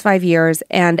the past 5 years,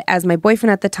 and as my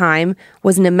boyfriend at the time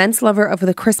was an immense lover of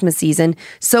the Christmas season,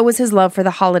 so was his love for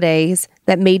the holidays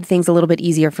that made things a little bit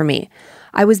easier for me.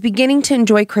 I was beginning to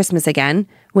enjoy Christmas again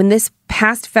when this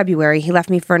past February he left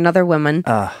me for another woman,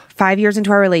 5 years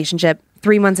into our relationship,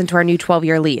 3 months into our new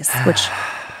 12-year lease, which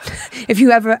if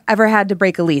you ever had to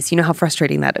break a lease, you know how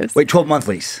frustrating that is. Wait, 12-month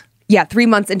lease? Yeah, 3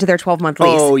 months into their 12-month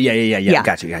lease. Oh, yeah.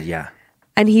 Gotcha, yeah.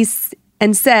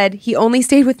 And said he only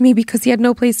stayed with me because he had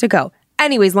no place to go.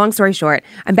 Anyways, long story short,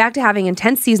 I'm back to having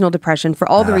intense seasonal depression for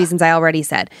all the reasons I already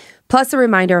said, plus a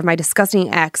reminder of my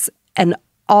disgusting ex and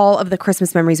all of the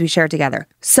Christmas memories we shared together.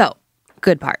 So,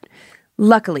 good part.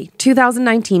 Luckily,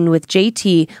 2019 with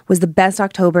JT was the best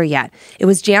October yet. It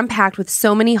was jam-packed with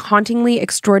so many hauntingly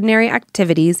extraordinary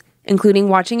activities, including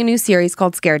watching a new series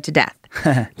called Scared to Death.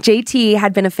 JT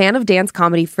had been a fan of dance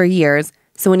comedy for years,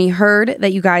 so when he heard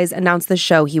that you guys announced the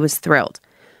show, he was thrilled.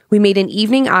 We made an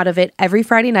evening out of it every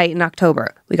Friday night in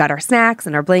October. We got our snacks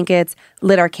and our blankets,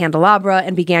 lit our candelabra,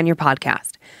 and began your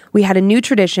podcast. We had a new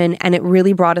tradition, and it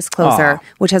really brought us closer,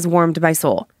 which has warmed my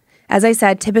soul. As I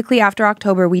said, typically after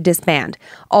October, we disband,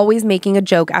 always making a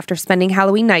joke after spending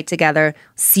Halloween night together,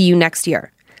 see you next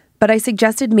year. But I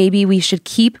suggested maybe we should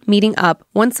keep meeting up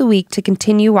once a week to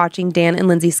continue watching Dan and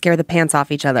Lindsay scare the pants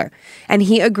off each other. And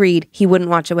he agreed he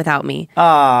wouldn't watch it without me.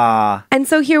 And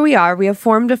so here we are. We have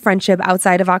formed a friendship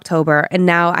outside of October, and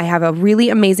now I have a really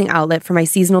amazing outlet for my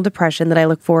seasonal depression that I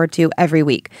look forward to every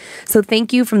week. So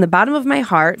thank you from the bottom of my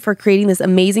heart for creating this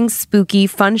amazing, spooky,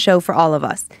 fun show for all of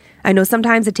us. I know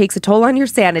sometimes it takes a toll on your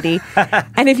sanity,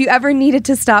 and if you ever needed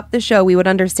to stop the show, we would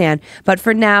understand. But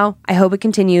for now, I hope it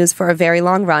continues for a very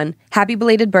long run. Happy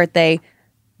belated birthday.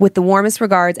 With the warmest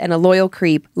regards and a loyal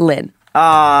creep, Lynn.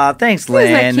 Thanks,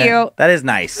 Lynn. Isn't that cute? That is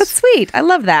nice. That's sweet. I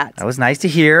love that. That was nice to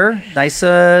hear. Nice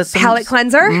palate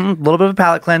cleanser? A little bit of a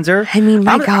palate cleanser. I mean,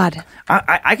 my God.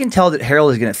 I can tell that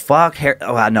Harold is going to fuck Harold.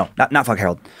 Oh, no, not fuck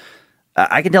Harold.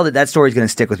 I can tell that story is going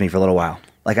to stick with me for a little while.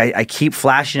 Like, I keep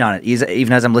flashing on it.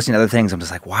 Even as I'm listening to other things, I'm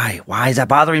just like, why? Why is that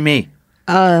bothering me?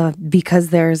 Because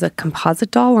there's a composite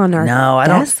doll on our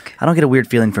desk? I don't get a weird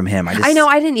feeling from him. I know,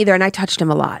 I didn't either, and I touched him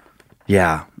a lot.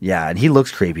 Yeah, and he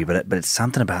looks creepy, but it's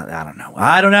something about, I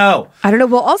don't know.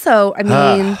 Well, also, I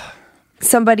mean,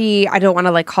 somebody, I don't want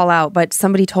to call out, but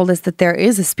somebody told us that there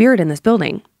is a spirit in this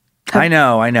building. I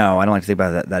know. I don't like to think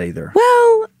about that either.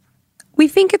 Well, we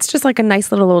think it's just like a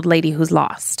nice little old lady who's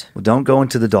lost. Well, don't go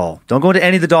into the doll. Don't go into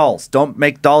any of the dolls. Don't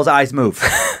make dolls' eyes move.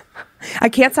 I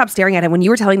can't stop staring at it. When you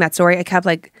were telling that story, I kept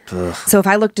so if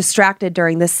I look distracted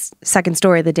during this second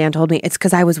story that Dan told me, it's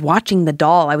because I was watching the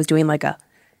doll. I was doing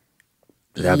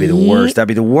That'd be the worst. That'd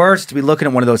be the worst to be looking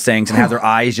at one of those things and have their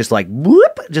eyes just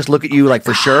whoop, just look at you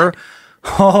for sure.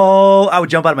 Oh, I would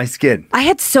jump out of my skin. I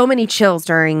had so many chills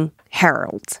during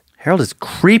Harold. Harold is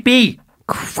creepy.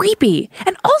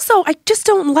 And also, I just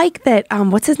don't like that,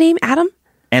 what's his name, Adam?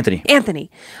 Anthony.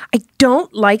 I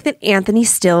don't like that Anthony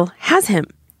still has him.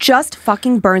 Just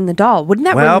fucking burn the doll. Wouldn't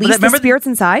that release the spirits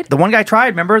inside? The one guy tried,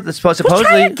 remember? Supposedly. Well,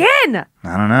 try again.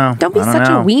 I don't know. Don't be such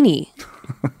a weenie.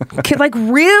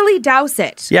 Really douse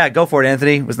it. Yeah, go for it,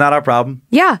 Anthony. It was not our problem.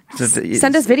 Yeah.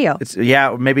 Send us video.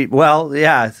 Maybe. Well,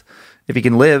 yeah. If he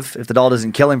can live, if the doll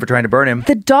doesn't kill him for trying to burn him.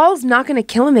 The doll's not going to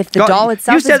kill him if the doll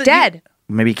itself is dead.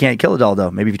 Maybe he can't kill the doll, though.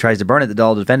 Maybe if he tries to burn it, the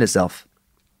doll will defend itself.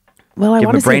 Well, I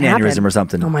want to say give him a brain aneurysm or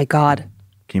something. Oh, my God.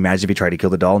 Can you imagine if he tried to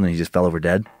kill the doll and then he just fell over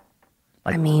dead?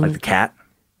 Like the cat?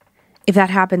 If that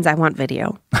happens, I want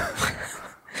video.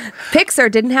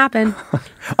 Pixar didn't happen.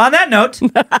 On that note,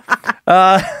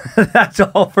 that's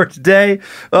all for today.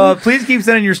 Please keep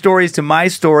sending your stories to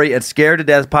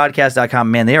mystory@scaredtodeathpodcast.com.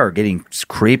 Man, they are getting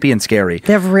creepy and scary.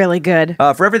 They're really good.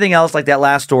 For everything else, like that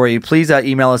last story, please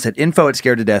email us at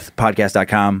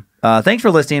info@scaredtodeathpodcast.com. Thanks for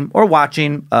listening or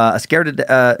watching a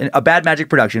Bad Magic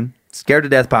production, Scared to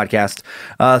Death podcast.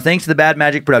 Thanks to the Bad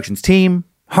Magic Productions team,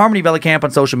 Harmony Bellicamp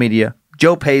on social media,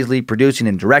 Joe Paisley producing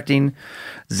and directing,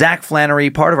 Zach Flannery,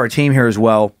 part of our team here as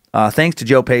well. Thanks to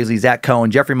Joe Paisley, Zach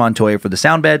Cohen, Jeffrey Montoya for the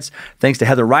sound beds. Thanks to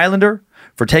Heather Rylander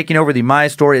for taking over the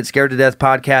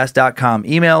mystory@scaredtodeathpodcast.com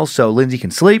email so Lindsay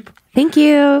can sleep. Thank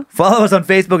you. Follow us on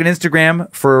Facebook and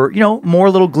Instagram for, more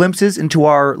little glimpses into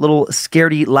our little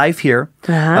scaredy life here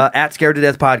at Scared to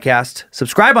Death Podcast.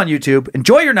 Subscribe on YouTube.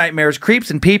 Enjoy your nightmares, creeps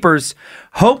and peepers.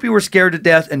 Hope you were scared to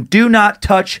death, and do not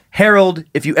touch Harold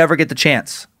if you ever get the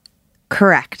chance.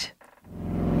 Correct.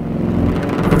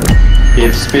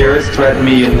 If spirits threaten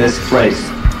me in this place,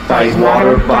 fight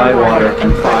water by water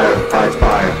and fire by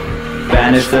fire.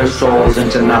 Banish their souls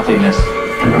into nothingness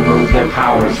and remove their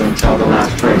powers until the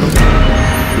last trace.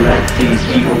 Let these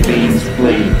evil beings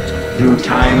flee through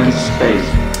time and space.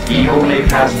 Evil may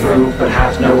pass through, but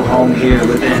has no home here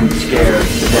within, scared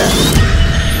to death.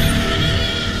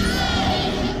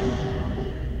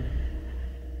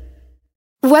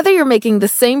 Whether you're making the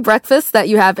same breakfast that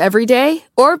you have every day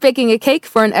or baking a cake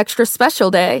for an extra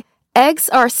special day, eggs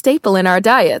are a staple in our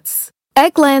diets.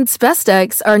 Eggland's Best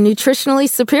Eggs are nutritionally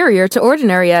superior to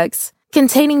ordinary eggs,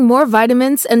 containing more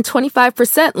vitamins and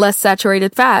 25% less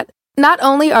saturated fat. Not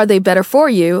only are they better for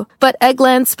you, but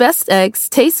Eggland's Best Eggs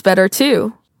taste better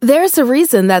too. There's a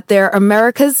reason that they're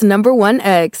America's #1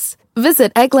 eggs.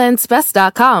 Visit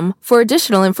egglandsbest.com for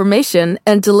additional information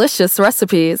and delicious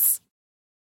recipes.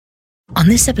 On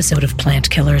this episode of Plant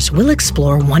Killers, we'll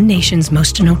explore one nation's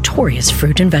most notorious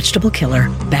fruit and vegetable killer,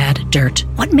 bad dirt.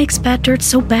 What makes bad dirt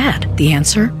so bad? The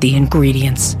answer? The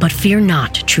ingredients. But fear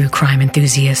not, true crime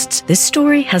enthusiasts. This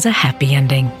story has a happy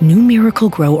ending. New Miracle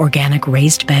Grow organic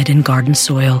raised bed and garden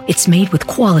soil. It's made with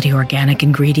quality organic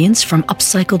ingredients from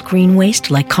upcycled green waste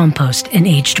like compost and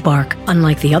aged bark.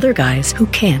 Unlike the other guys who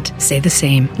can't say the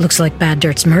same. Looks like bad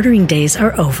dirt's murdering days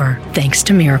are over, thanks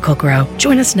to Miracle Grow.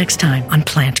 Join us next time on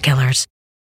Plant Killers.